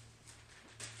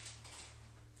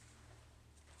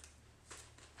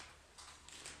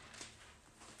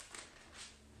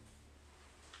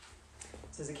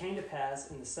 It says, it came to pass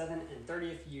in the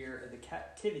 37th year of the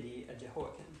captivity of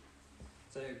Jehoiakim.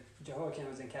 So Jehoiakim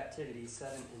was in captivity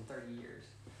 7 and 30 years.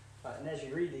 And as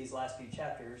you read these last few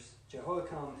chapters,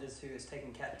 Jehoiakim is who is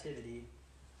taken captivity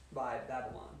by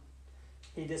Babylon.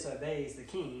 He disobeys the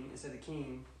king, and so the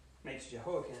king makes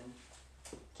Jehoiakim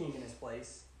king in his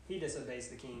place. He disobeys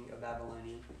the king of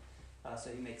Babylonian, so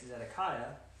he makes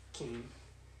Zedekiah king.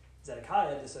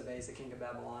 Zedekiah disobeys the king of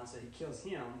Babylon, so he kills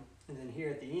him. And then here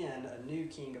at the end, a new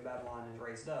king of Babylon is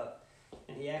raised up,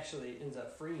 and he actually ends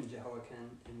up freeing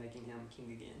Jehoiakim and making him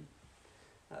king again.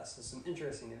 So some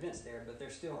interesting events there, but they're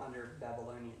still under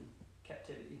Babylonian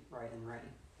captivity, right, and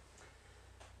reign.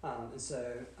 And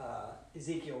so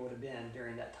Ezekiel would have been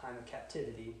during that time of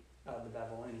captivity of the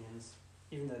Babylonians,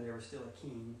 even though there was still a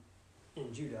king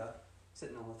in Judah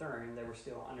sitting on the throne, they were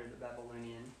still under the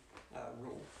Babylonian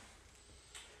rule.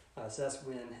 So that's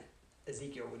when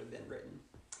Ezekiel would have been written.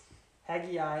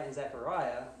 Haggai and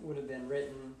Zechariah would have been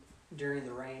written during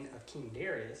the reign of King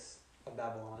Darius of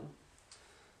Babylon.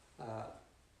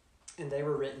 And they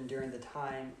were written during the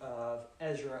time of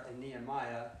Ezra and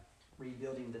Nehemiah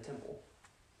rebuilding the temple.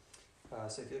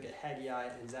 So if you look at Haggai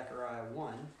and Zechariah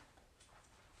 1,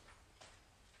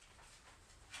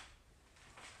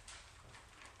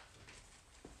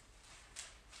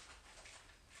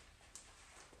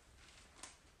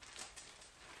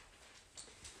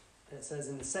 it says,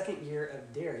 in the second year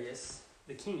of Darius,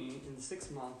 the king, in the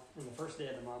 6th month, in the first day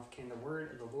of the month, came the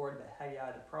word of the Lord by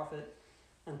Haggai the prophet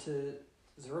unto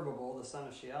Zerubbabel the son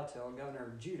of Shealtiel, governor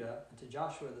of Judah, and to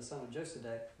Joshua the son of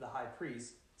Josedek, the high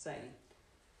priest, saying,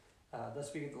 thus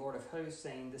speaketh the Lord of hosts,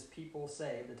 saying, this people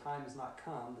say, the time is not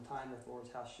come, the time that the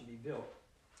Lord's house should be built.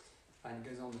 And it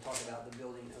goes on to talk about the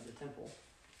building of the temple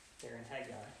there in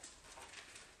Haggai.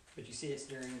 But you see it's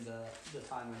during the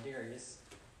time of Darius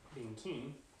being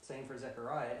king. Same for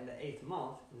Zechariah. In the 8th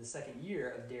month, in the 2nd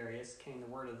year of Darius, came the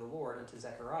word of the Lord unto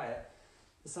Zechariah,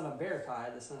 the son of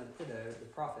Berechiah, the son of Iddo, the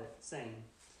prophet, saying.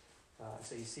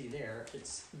 So you see there,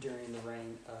 it's during the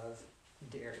reign of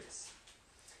Darius.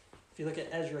 If you look at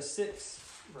Ezra 6,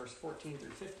 verse 14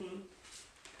 through 15,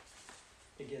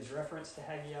 it gives reference to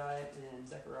Haggai and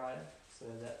Zechariah, so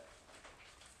that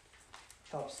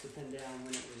helps to pin down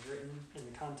when it was written in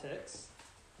the context.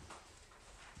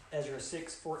 Ezra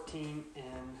 6, 14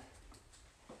 and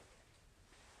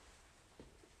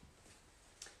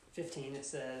 15, it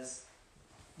says,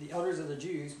 the elders of the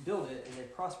Jews built it, and they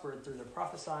prospered through the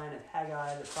prophesying of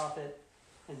Haggai the prophet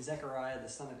and Zechariah the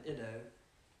son of Iddo.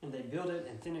 And they built it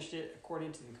and finished it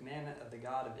according to the commandment of the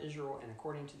God of Israel and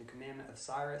according to the commandment of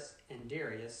Cyrus and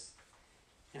Darius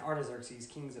and Artaxerxes,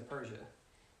 kings of Persia.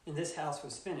 And this house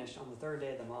was finished on the 3rd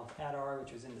day of the month Adar,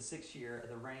 which was in the 6th year of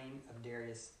the reign of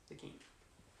Darius the king.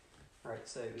 All right,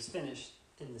 so it was finished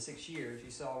in the 6 years.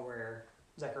 You saw where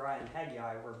Zechariah and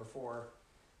Haggai were before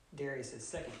Darius'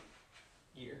 2nd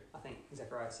year. I think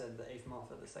Zechariah said the 8th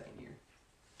month of the 2nd year.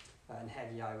 And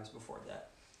Haggai was before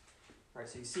that. All right,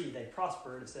 so you see they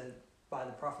prospered, it said, by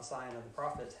the prophesying of the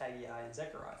prophets Haggai and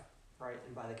Zechariah, right?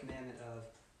 And by the commandment of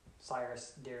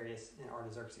Cyrus, Darius, and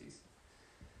Artaxerxes.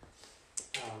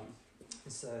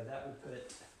 And so that would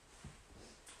put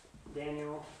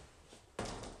Daniel,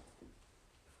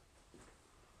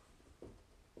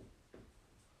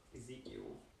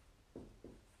 Ezekiel,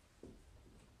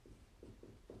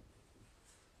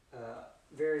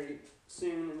 very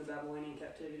soon in the Babylonian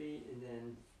captivity, and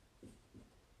then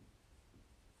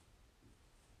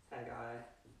Haggai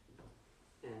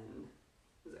and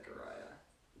Zechariah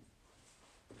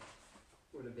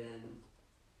would have been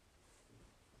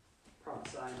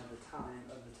prophesying of the time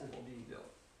of the temple being built,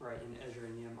 right, in Ezra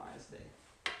and Nehemiah's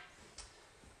day.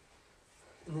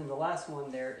 And then the last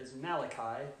one there is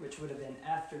Malachi, which would have been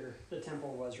after the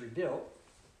temple was rebuilt.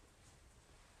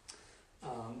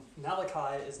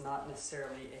 Malachi is not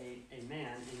necessarily a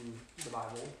man in the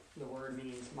Bible. The word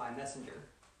means my messenger.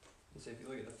 And so if you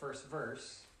look at the first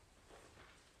verse,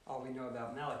 all we know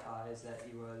about Malachi is that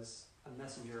he was a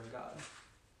messenger of God.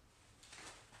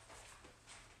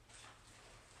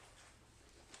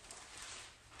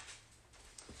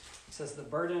 It says the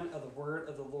burden of the word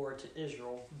of the Lord to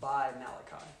Israel by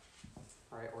Malachi,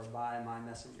 right, or by my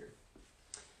messenger.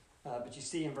 But you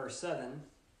see in verse 7,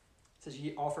 it says,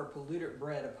 ye offer polluted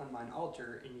bread upon mine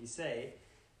altar, and ye say,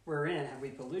 wherein have we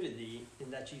polluted thee, in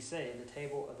that ye say, the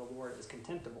table of the Lord is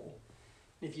contemptible?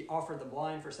 And if ye offer the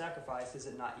blind for sacrifice, is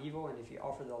it not evil? And if ye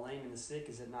offer the lame and the sick,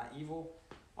 is it not evil?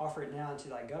 Offer it now unto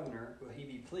thy governor. Will he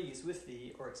be pleased with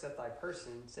thee, or accept thy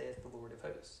person, saith the Lord of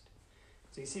hosts?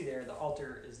 So you see there, the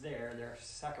altar is there, they're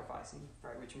sacrificing,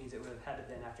 right, which means it would have had to have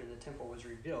been after the temple was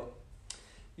rebuilt.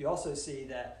 You also see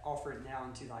that offer it now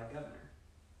unto thy governor,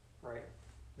 right,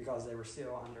 because they were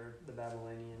still under the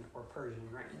Babylonian or Persian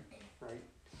reign, right?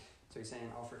 So he's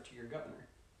saying offer it to your governor,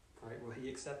 right? Will he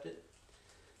accept it?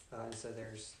 And so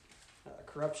there's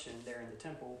corruption there in the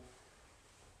temple.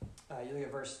 You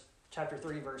look at chapter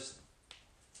 3, verse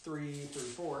 3 through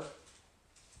 4.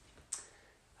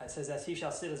 It says, as he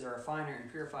shall sit as a refiner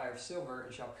and purifier of silver,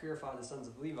 and shall purify the sons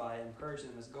of Levi, and purge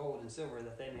them as gold and silver,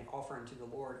 that they may offer unto the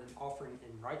Lord an offering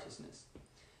in righteousness.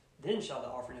 Then shall the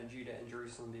offering of Judah and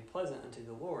Jerusalem be pleasant unto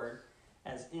the Lord,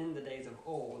 as in the days of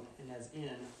old, and as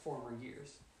in former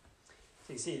years.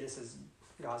 So you see, this is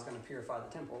God's going to purify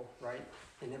the temple, right?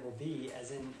 And it will be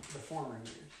as in the former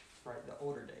years, right? The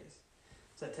older days.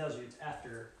 So that tells you it's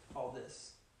after all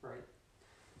this, right?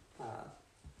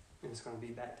 And and it's going to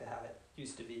be back to how it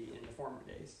used to be in the former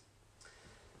days.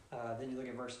 Then you look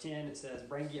at verse 10, it says,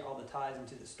 "Bring ye all the tithes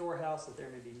into the storehouse, that there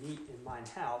may be meat in mine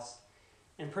house.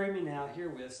 And pray me now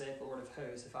herewith, saith the Lord of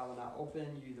hosts, if I will not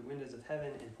open you the windows of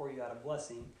heaven and pour you out a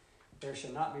blessing, there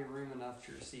shall not be room enough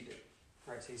to receive it."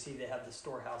 All right, so you see they have the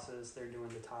storehouses, they're doing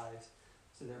the tithes.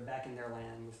 So they're back in their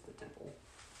land with the temple.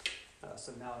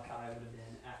 So Malachi would have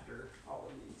been after all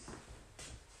of these.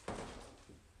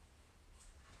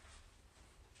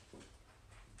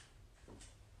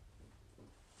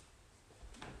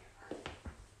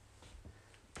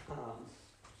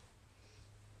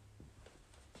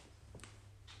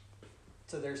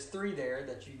 So there's three there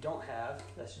that you don't have.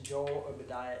 That's Joel,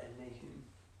 Obadiah, and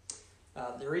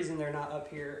Nahum. The reason they're not up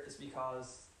here is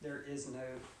because there is no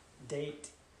date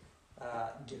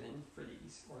given for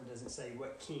these, or it doesn't say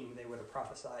what king they would have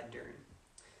prophesied during.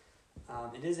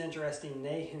 It is interesting,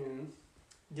 Nahum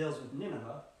deals with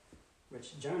Nineveh,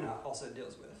 which Jonah also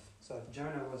deals with. So if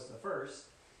Jonah was the first,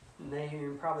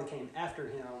 Nahum probably came after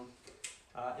him,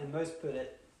 and most put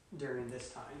it during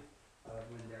this time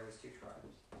when there was two tribes.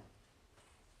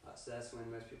 So that's when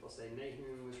most people say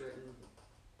Nahum was written.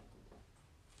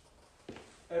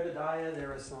 Obadiah,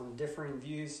 there was some differing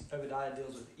views. Obadiah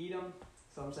deals with Edom.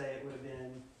 Some say it would have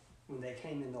been when they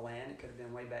came in the land. It could have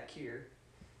been way back here.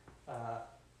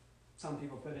 Some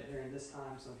people put it during this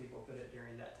time. Some people put it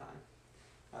during that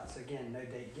time. So again, no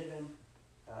date given.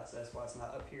 So that's why it's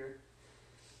not up here.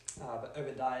 But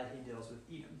Obadiah, he deals with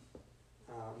Edom.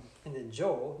 And then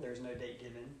Joel, there's no date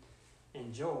given.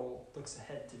 And Joel looks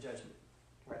ahead to judgment.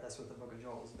 Right, that's what the book of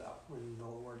Joel is about, when the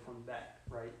Lord comes back,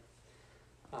 right?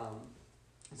 And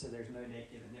so there's no date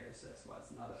given there, so that's why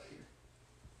it's not up here.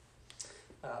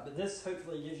 But this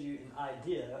hopefully gives you an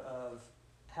idea of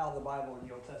how the Bible and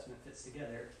the Old Testament fits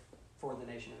together for the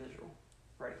nation of Israel.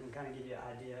 Right, it can kind of give you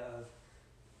an idea of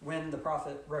when the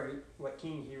prophet wrote, what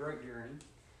king he wrote during.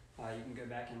 You can go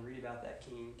back and read about that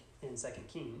king in 2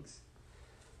 Kings.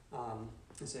 And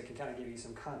so it can kind of give you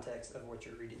some context of what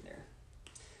you're reading there.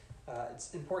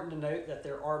 It's important to note that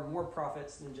there are more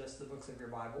prophets than just the books of your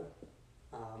Bible.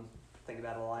 Think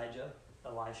about Elijah,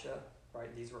 Elisha,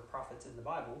 right? These were prophets in the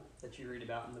Bible that you read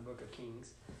about in the book of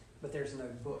Kings, but there's no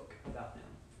book about them,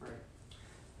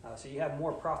 right? So you have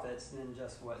more prophets than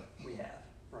just what we have,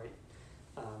 right?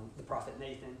 The prophet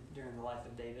Nathan during the life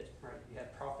of David, right? You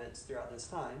had prophets throughout this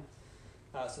time.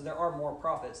 So there are more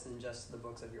prophets than just the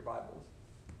books of your Bible.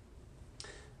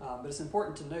 But it's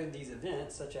important to know these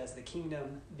events, such as the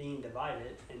kingdom being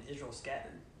divided and Israel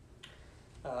scattered,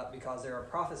 because there are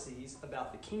prophecies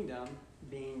about the kingdom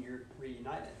being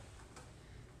reunited.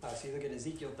 So you look at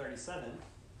Ezekiel 37.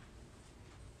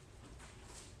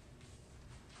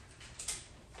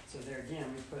 So there again,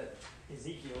 we put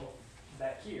Ezekiel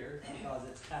back here because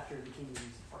it's after the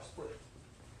kingdoms are split.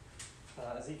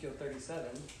 Ezekiel 37,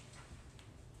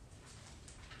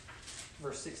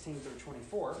 verse 16 through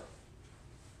 24.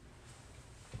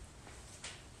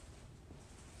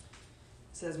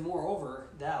 Says, "Moreover,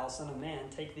 thou, son of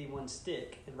man, take thee one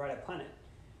stick, and write upon it,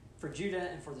 for Judah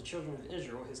and for the children of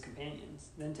Israel his companions.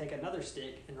 Then take another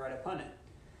stick, and write upon it,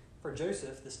 for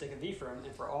Joseph, the stick of Ephraim,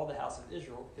 and for all the house of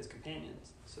Israel his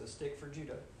companions." So a stick for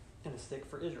Judah, and a stick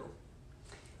for Israel.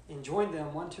 "And join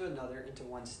them one to another into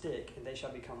one stick, and they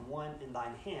shall become one in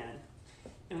thine hand.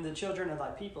 And when the children of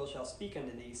thy people shall speak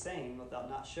unto thee, saying, Wilt thou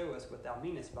not show us what thou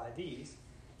meanest by these?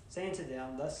 Saying to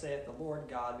them, Thus saith the Lord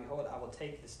God, Behold, I will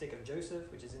take the stick of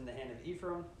Joseph, which is in the hand of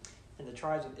Ephraim, and the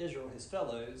tribes of Israel his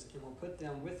fellows, and will put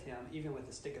them with him, even with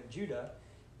the stick of Judah,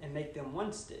 and make them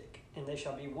one stick, and they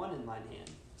shall be one in mine hand.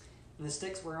 And the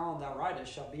sticks whereon thou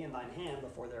writest shall be in thine hand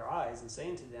before their eyes, and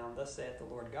saying to them, Thus saith the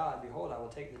Lord God, Behold, I will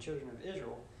take the children of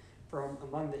Israel from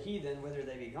among the heathen whither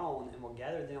they be gone, and will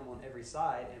gather them on every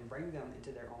side, and bring them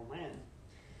into their own land.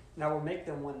 And I will make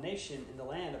them one nation in the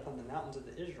land upon the mountains of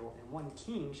the Israel, and one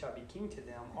king shall be king to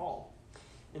them all.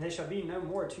 And they shall be no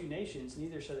more two nations,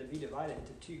 neither shall they be divided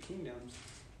into two kingdoms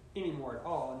any more at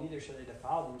all, neither shall they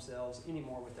defile themselves any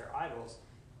more with their idols,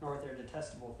 nor with their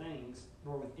detestable things,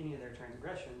 nor with any of their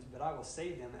transgressions, but I will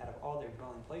save them out of all their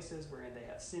dwelling places wherein they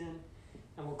have sinned,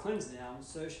 and will cleanse them,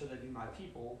 so shall they be my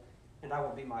people, and I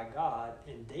will be my God,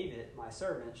 and David, my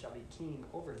servant, shall be king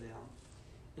over them.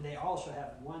 And they all shall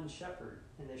have one shepherd,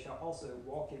 and they shall also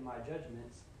walk in my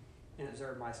judgments, and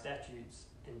observe my statutes,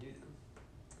 and do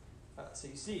them. So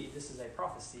you see, this is a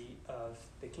prophecy of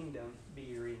the kingdom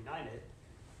being reunited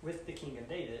with the king of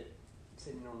David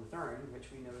sitting on the throne,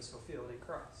 which we know is fulfilled in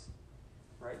Christ.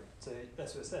 Right? So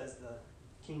that's what it says, the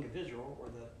king of Israel, or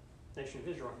the nation of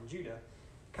Israel and Judah,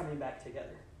 coming back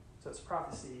together. So it's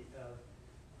prophecy of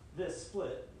this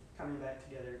split coming back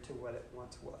together to what it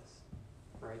once was.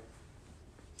 Right?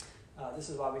 This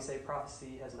is why we say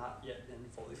prophecy has not yet been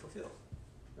fully fulfilled.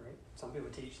 Right? Some people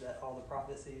teach that all the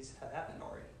prophecies have happened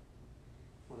already.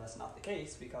 Well, that's not the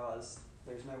case, because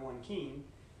there's no one king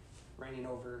reigning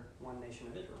over one nation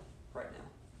of Israel right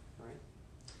now. Right?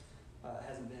 It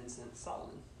hasn't been since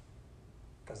Solomon,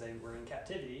 because they were in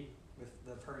captivity with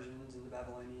the Persians and the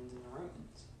Babylonians and the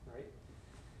Romans. Right?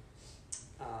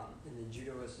 And then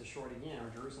Judah was destroyed again, or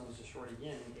Jerusalem was destroyed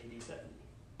again in AD 70.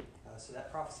 So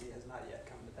that prophecy has not yet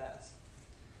come to pass.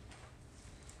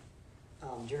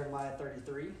 Jeremiah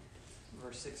 33,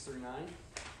 verse 6 through 9.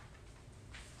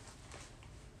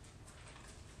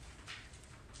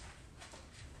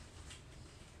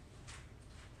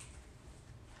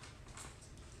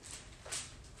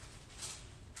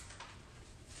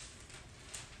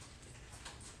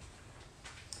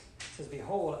 It says,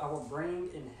 "Behold, I will bring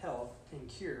in health and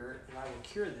cure, and I will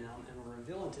cure them, and will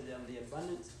reveal unto them the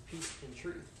abundance of peace and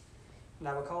truth. And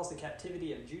I will cause the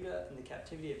captivity of Judah and the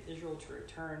captivity of Israel to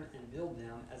return and build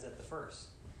them as at the first.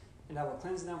 And I will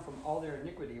cleanse them from all their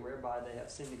iniquity whereby they have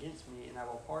sinned against me, and I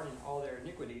will pardon all their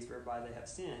iniquities whereby they have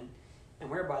sinned, and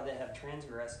whereby they have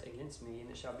transgressed against me. And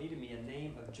it shall be to me a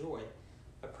name of joy,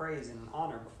 a praise and an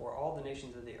honor before all the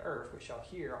nations of the earth, which shall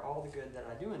hear all the good that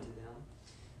I do unto them.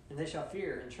 And they shall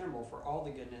fear and tremble for all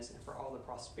the goodness and for all the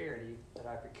prosperity that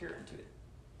I procure unto it."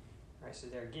 Right, so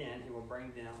there again, he will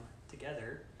bring them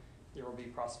together. There will be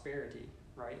prosperity,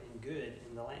 right, and good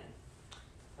in the land.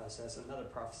 So that's another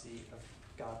prophecy of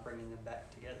God bringing them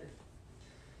back together.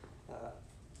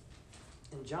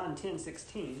 In John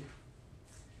 10:16,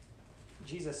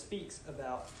 Jesus speaks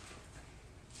about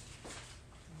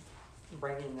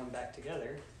bringing them back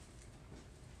together.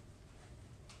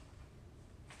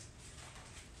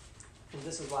 And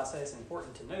this is why I say it's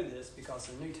important to know this, because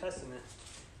the New Testament,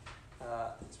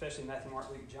 especially Matthew, Mark,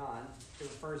 Luke, John, it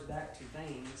refers back to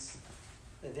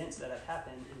events that have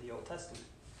happened in the Old Testament.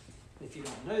 And if you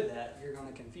don't know that, you're going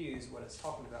to confuse what it's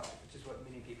talking about, which is what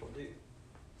many people do.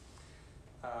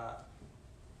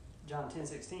 John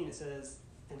 10:16, it says,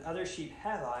 "And other sheep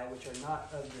have I, which are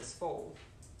not of this fold.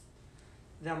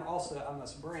 Them also I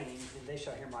must bring, and they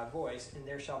shall hear my voice, and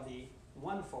there shall be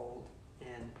one fold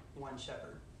and one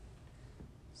shepherd."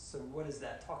 So what is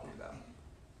that talking about?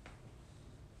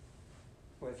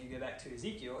 Well, if you go back to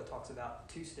Ezekiel, it talks about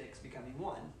two sticks becoming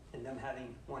one, and them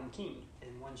having one king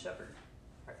and one shepherd.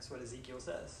 Right, that's what Ezekiel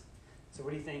says. So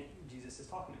what do you think Jesus is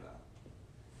talking about?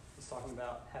 He's talking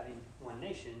about having one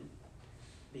nation,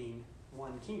 being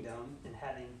one kingdom, and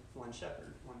having one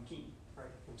shepherd, one king,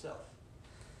 right, himself.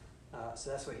 So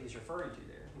that's what he's referring to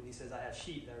there when he says, "I have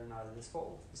sheep that are not of this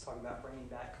fold." He's talking about bringing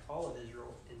back all of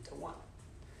Israel into one.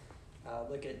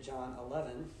 Look at John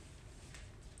 11,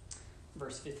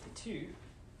 verse 52.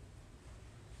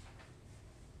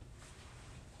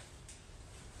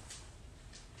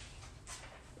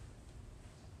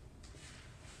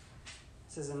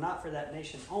 It says, "And not for that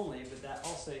nation only, but that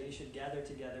also he should gather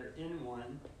together in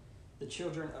one the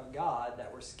children of God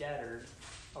that were scattered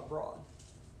abroad."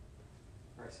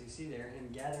 All right, so you see there,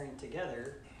 him gathering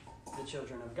together the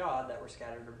children of God that were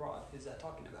scattered abroad. Who's that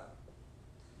talking about?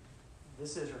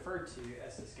 This is referred to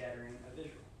as the scattering of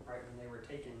Israel, right, when they were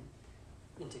taken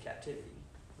into captivity.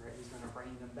 Right, he's going to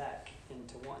bring them back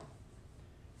into one.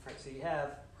 Right, so you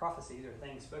have prophecies or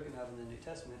things spoken of in the New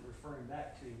Testament referring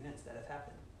back to events that have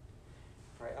happened.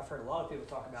 Right, I've heard a lot of people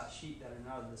talk about sheep that are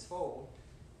not of this fold.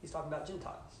 He's talking about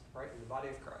Gentiles, right, in the body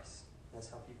of Christ. That's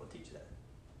how people teach that.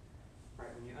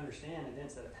 Right, when you understand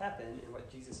events that have happened and what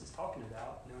Jesus is talking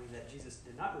about, knowing that Jesus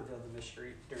did not reveal the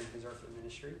mystery during his earthly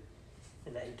ministry,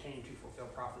 and that he came to fulfill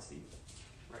prophecy,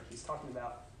 right, he's talking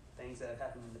about things that have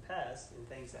happened in the past and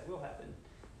things that will happen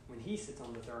when he sits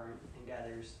on the throne and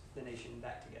gathers the nation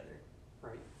back together,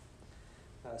 right?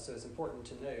 So it's important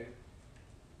to know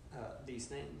these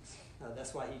things.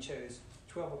 That's why he chose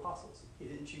 12 apostles. He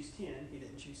didn't choose 10, he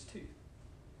didn't choose 2.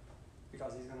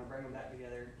 Because he's going to bring them back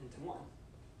together into one.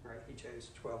 Right? He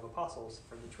chose 12 apostles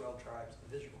from the 12 tribes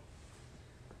of Israel.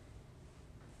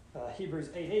 Hebrews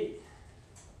 8:8.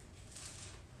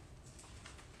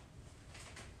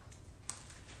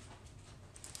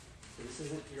 So this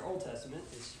isn't your Old Testament,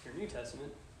 it's your New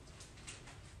Testament.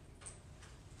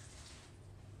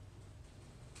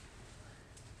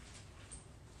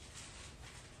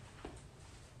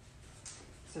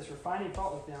 It says, "For finding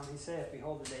fault with them, he saith,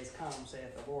 Behold, the days come,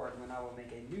 saith the Lord, when I will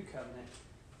make a new covenant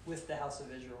with the house of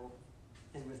Israel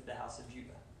and with the house of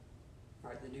Judah."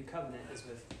 Right, the new covenant is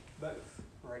with both.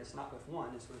 Right, it's not with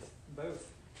one, it's with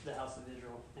both the house of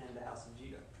Israel and the house of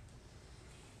Judah.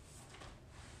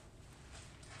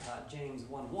 James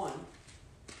 1:1.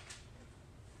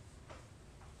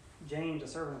 James, a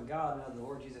servant of God and of the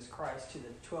Lord Jesus Christ, to the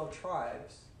 12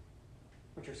 tribes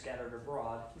which are scattered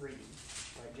abroad, reading.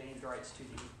 Right? James writes to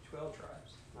the 12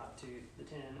 tribes, not to the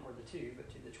 10 or the 2, but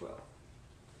to the 12.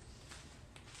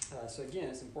 So again,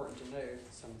 it's important to know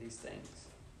some of these things.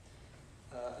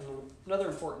 Another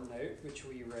important note, which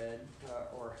we read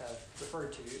or have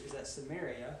referred to, is that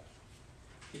Samaria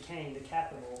became the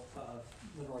capital of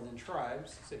the northern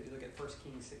tribes. So if you look at 1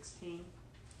 Kings 16,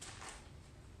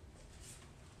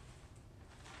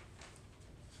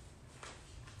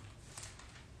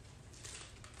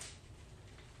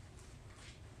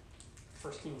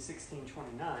 First Kings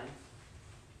 16:29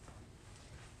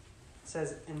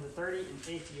 says, in the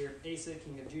 38th year of Asa,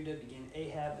 king of Judah, began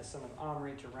Ahab the son of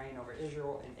Omri to reign over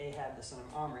Israel, and Ahab the son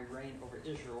of Omri reigned over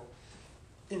Israel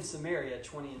in Samaria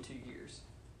 22 years.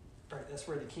 Right, that's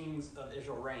where the kings of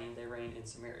Israel reigned. They reigned in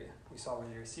Samaria. We saw where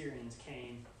the Assyrians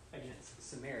came against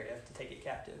Samaria to take it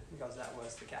captive because that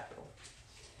was the capital.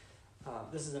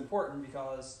 This is important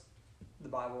because the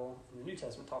Bible in the New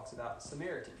Testament talks about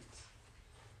Samaritans.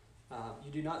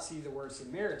 You do not see the word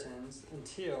Samaritans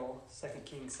until 2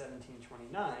 Kings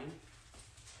 17:29.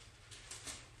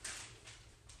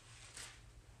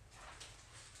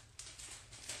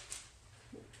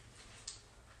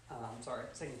 Sorry,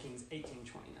 2 Kings 18:29,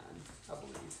 I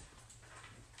believe.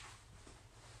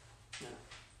 No.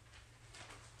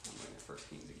 I'm looking at 1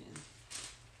 Kings again.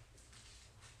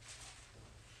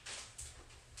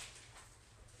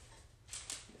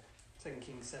 Yeah, 2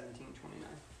 Kings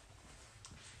 17:29.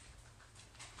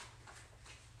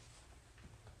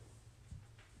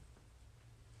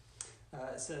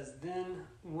 It says, then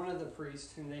one of the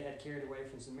priests whom they had carried away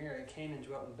from Samaria came and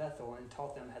dwelt in Bethel and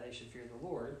taught them how they should fear the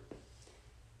Lord.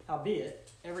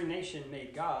 Howbeit, every nation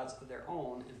made gods of their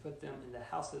own and put them in the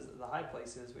houses of the high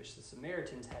places which the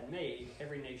Samaritans had made,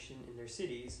 every nation in their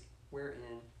cities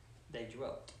wherein they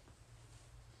dwelt.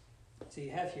 So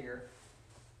you have here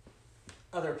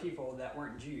other people that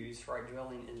weren't Jews, right,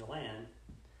 dwelling in the land.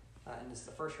 And this is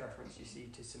the first reference you see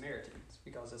to Samaritans,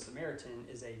 because a Samaritan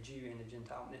is a Jew and a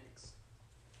Gentile mix.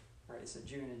 Right, it's a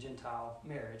Jew and a Gentile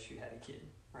marriage who had a kid.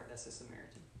 Right, that's a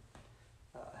Samaritan,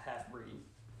 a half-breed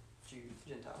Jew,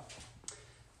 Gentile.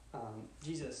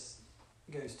 Jesus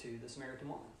goes to the Samaritan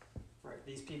woman. Right,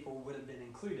 these people would have been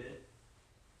included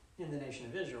in the nation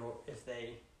of Israel if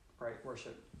they, right,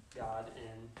 worshiped God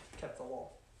and kept the law.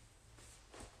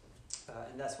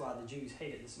 And that's why the Jews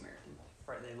hated the Samaritans.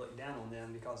 Right, they looked down on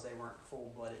them because they weren't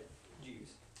full-blooded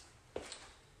Jews.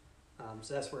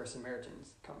 So that's where Samaritans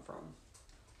come from.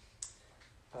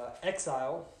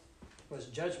 Exile was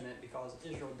judgment because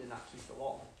Israel did not keep the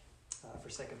law. For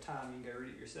sake of time, you can go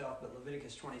read it yourself, but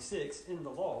Leviticus 26, in the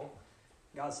law,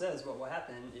 God says what will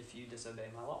happen if you disobey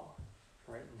my law,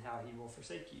 right, and how he will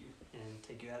forsake you and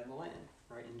take you out of the land,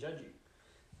 right, and judge you.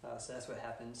 So that's what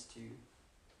happens to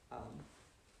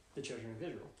the children of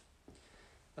Israel.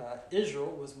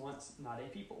 Israel was once not a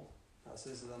people. So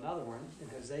this is another one in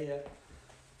Hosea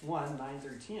 1, 9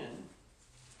 through 10.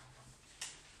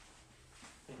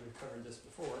 I think we've covered this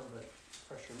before, but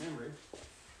fresh your memory.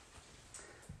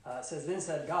 It says, then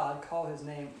said God, call his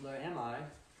name Lo-Ami,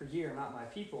 for ye are not my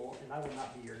people, and I will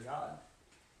not be your God.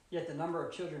 Yet the number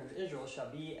of children of Israel shall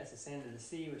be as the sand of the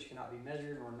sea, which cannot be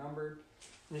measured nor numbered.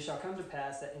 And it shall come to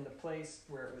pass that in the place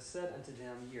where it was said unto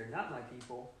them, ye are not my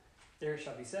people, there it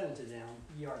shall be said unto them,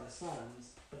 ye are the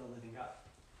sons of the living God.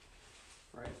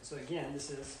 Right? So again, this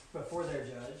is before they're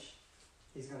judged.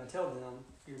 He's going to tell them,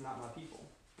 you're not my people.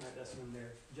 Right? That's when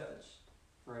they're judged.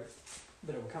 Right?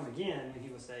 But it will come again when he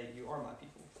will say, you are my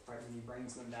people. Right? When he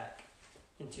brings them back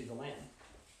into the land.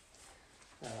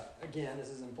 Again, this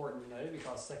is important to know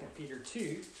because 2 Peter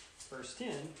 2, verse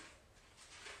 10,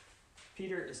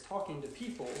 Peter is talking to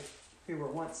people who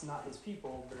were once not his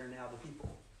people, but are now the people.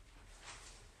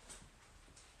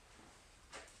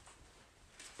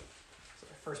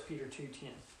 1 Peter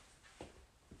 2:10.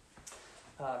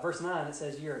 Verse 9, it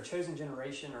says, you are a chosen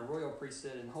generation, a royal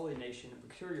priesthood, and holy nation, a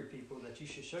peculiar people, that you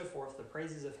should show forth the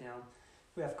praises of him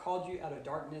who hath called you out of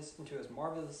darkness into his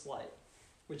marvelous light,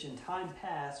 which in time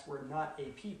past were not a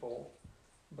people,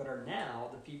 but are now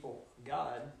the people of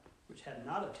God, which had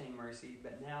not obtained mercy,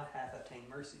 but now hath obtained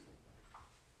mercy.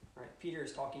 Right? Peter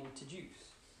is talking to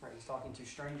Jews. Right? He's talking to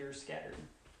strangers scattered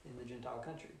in the Gentile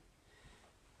country.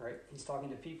 Right? He's talking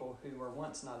to people who were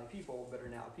once not a people, but are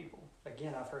now a people.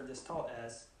 Again, I've heard this taught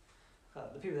as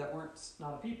the people that weren't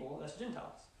not a people, that's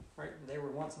Gentiles. Right? They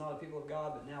were once not a people of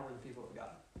God, but now we're the people of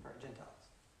God. Right? Gentiles.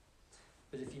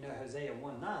 But if you know Hosea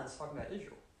 1:9, it's talking about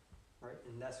Israel. Right?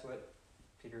 And that's what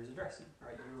Peter is addressing.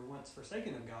 Right? You were once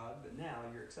forsaken of God, but now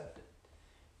you're accepted.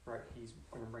 Right? He's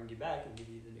going to bring you back and give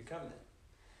you the new covenant.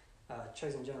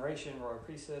 chosen generation, royal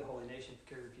priesthood, holy nation,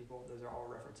 peculiar people. Those are all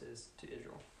references to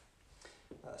Israel.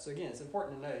 So again, it's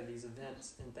important to know these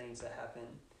events and things that happen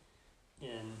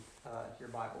in your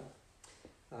Bible.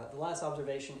 The last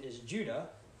observation is Judah,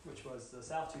 which was the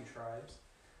south two tribes,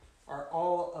 are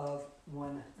all of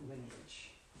one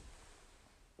lineage.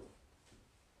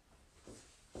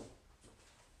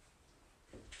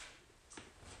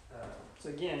 So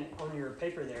again, on your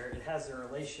paper there, it has the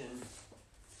relation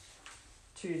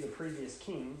to the previous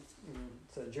king.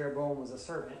 So Jeroboam was a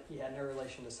servant. He had no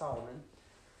relation to Solomon.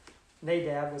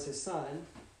 Nadab was his son.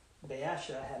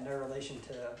 Baasha had no relation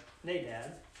to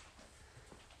Nadab.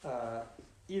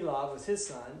 Elah was his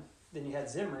son. Then you had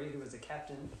Zimri, who was a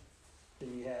captain.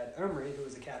 Then you had Omri, who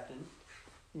was a captain.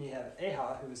 Then you have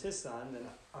Ahaz, who was his son. Then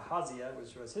Ahaziah,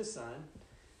 which was his son.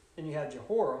 Then you have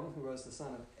Jehoram, who was the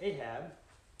son of Ahab.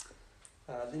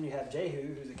 Then you have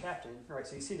Jehu, who's a captain. Right,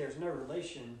 so you see there's no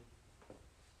relation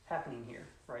happening here.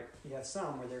 Right, you have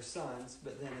some where there's sons,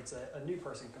 but then it's a new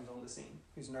person comes on the scene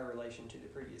who's no relation to the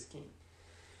previous king.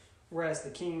 Whereas the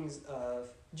kings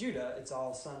of Judah, it's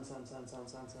all son.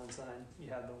 You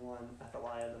have the one,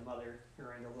 Athaliah, the mother, who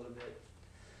reigned a little bit.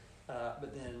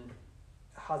 But then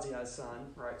Haziah's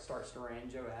son, right, starts to reign,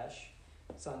 Joash,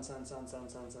 son.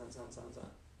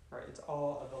 Right, it's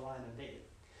all of the line of David.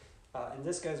 And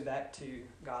this goes back to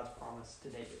God's promise to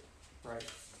David, right,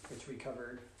 which we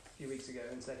covered a few weeks ago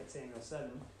in 2 Samuel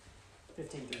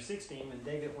 7:15-16, when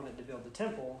David wanted to build the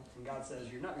temple, and God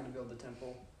says, you're not going to build the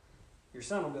temple, your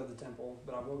son will build the temple,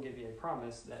 but I will give you a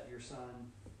promise that your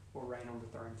son will reign on the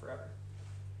throne forever.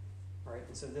 Right?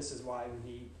 And so this is why when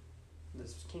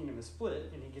this kingdom is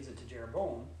split, and he gives it to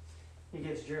Jeroboam, he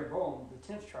gives Jeroboam the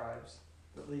 10 tribes,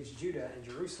 but leaves Judah and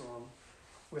Jerusalem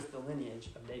with the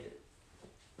lineage of David.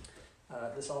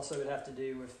 This also would have to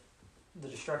do with the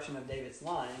destruction of David's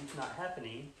line not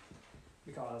happening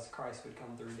because Christ would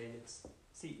come through David's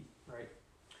seed, right?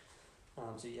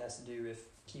 So it has to do with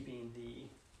keeping the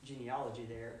genealogy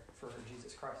there for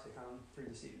Jesus Christ to come through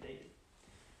the seed of David,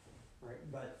 right?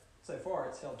 But so far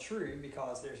it's held true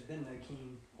because there's been no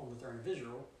king on the throne of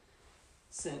Israel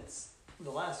since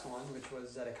the last one, which was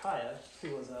Zedekiah,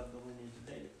 who was of the lineage of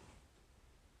David.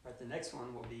 Right, the next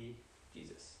one will be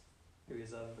Jesus, who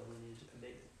is of the lineage of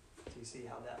David. So you see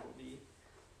how that will be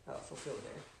fulfilled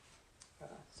there.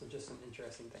 So just some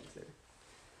interesting things there.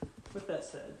 With that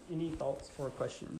said, any thoughts or questions?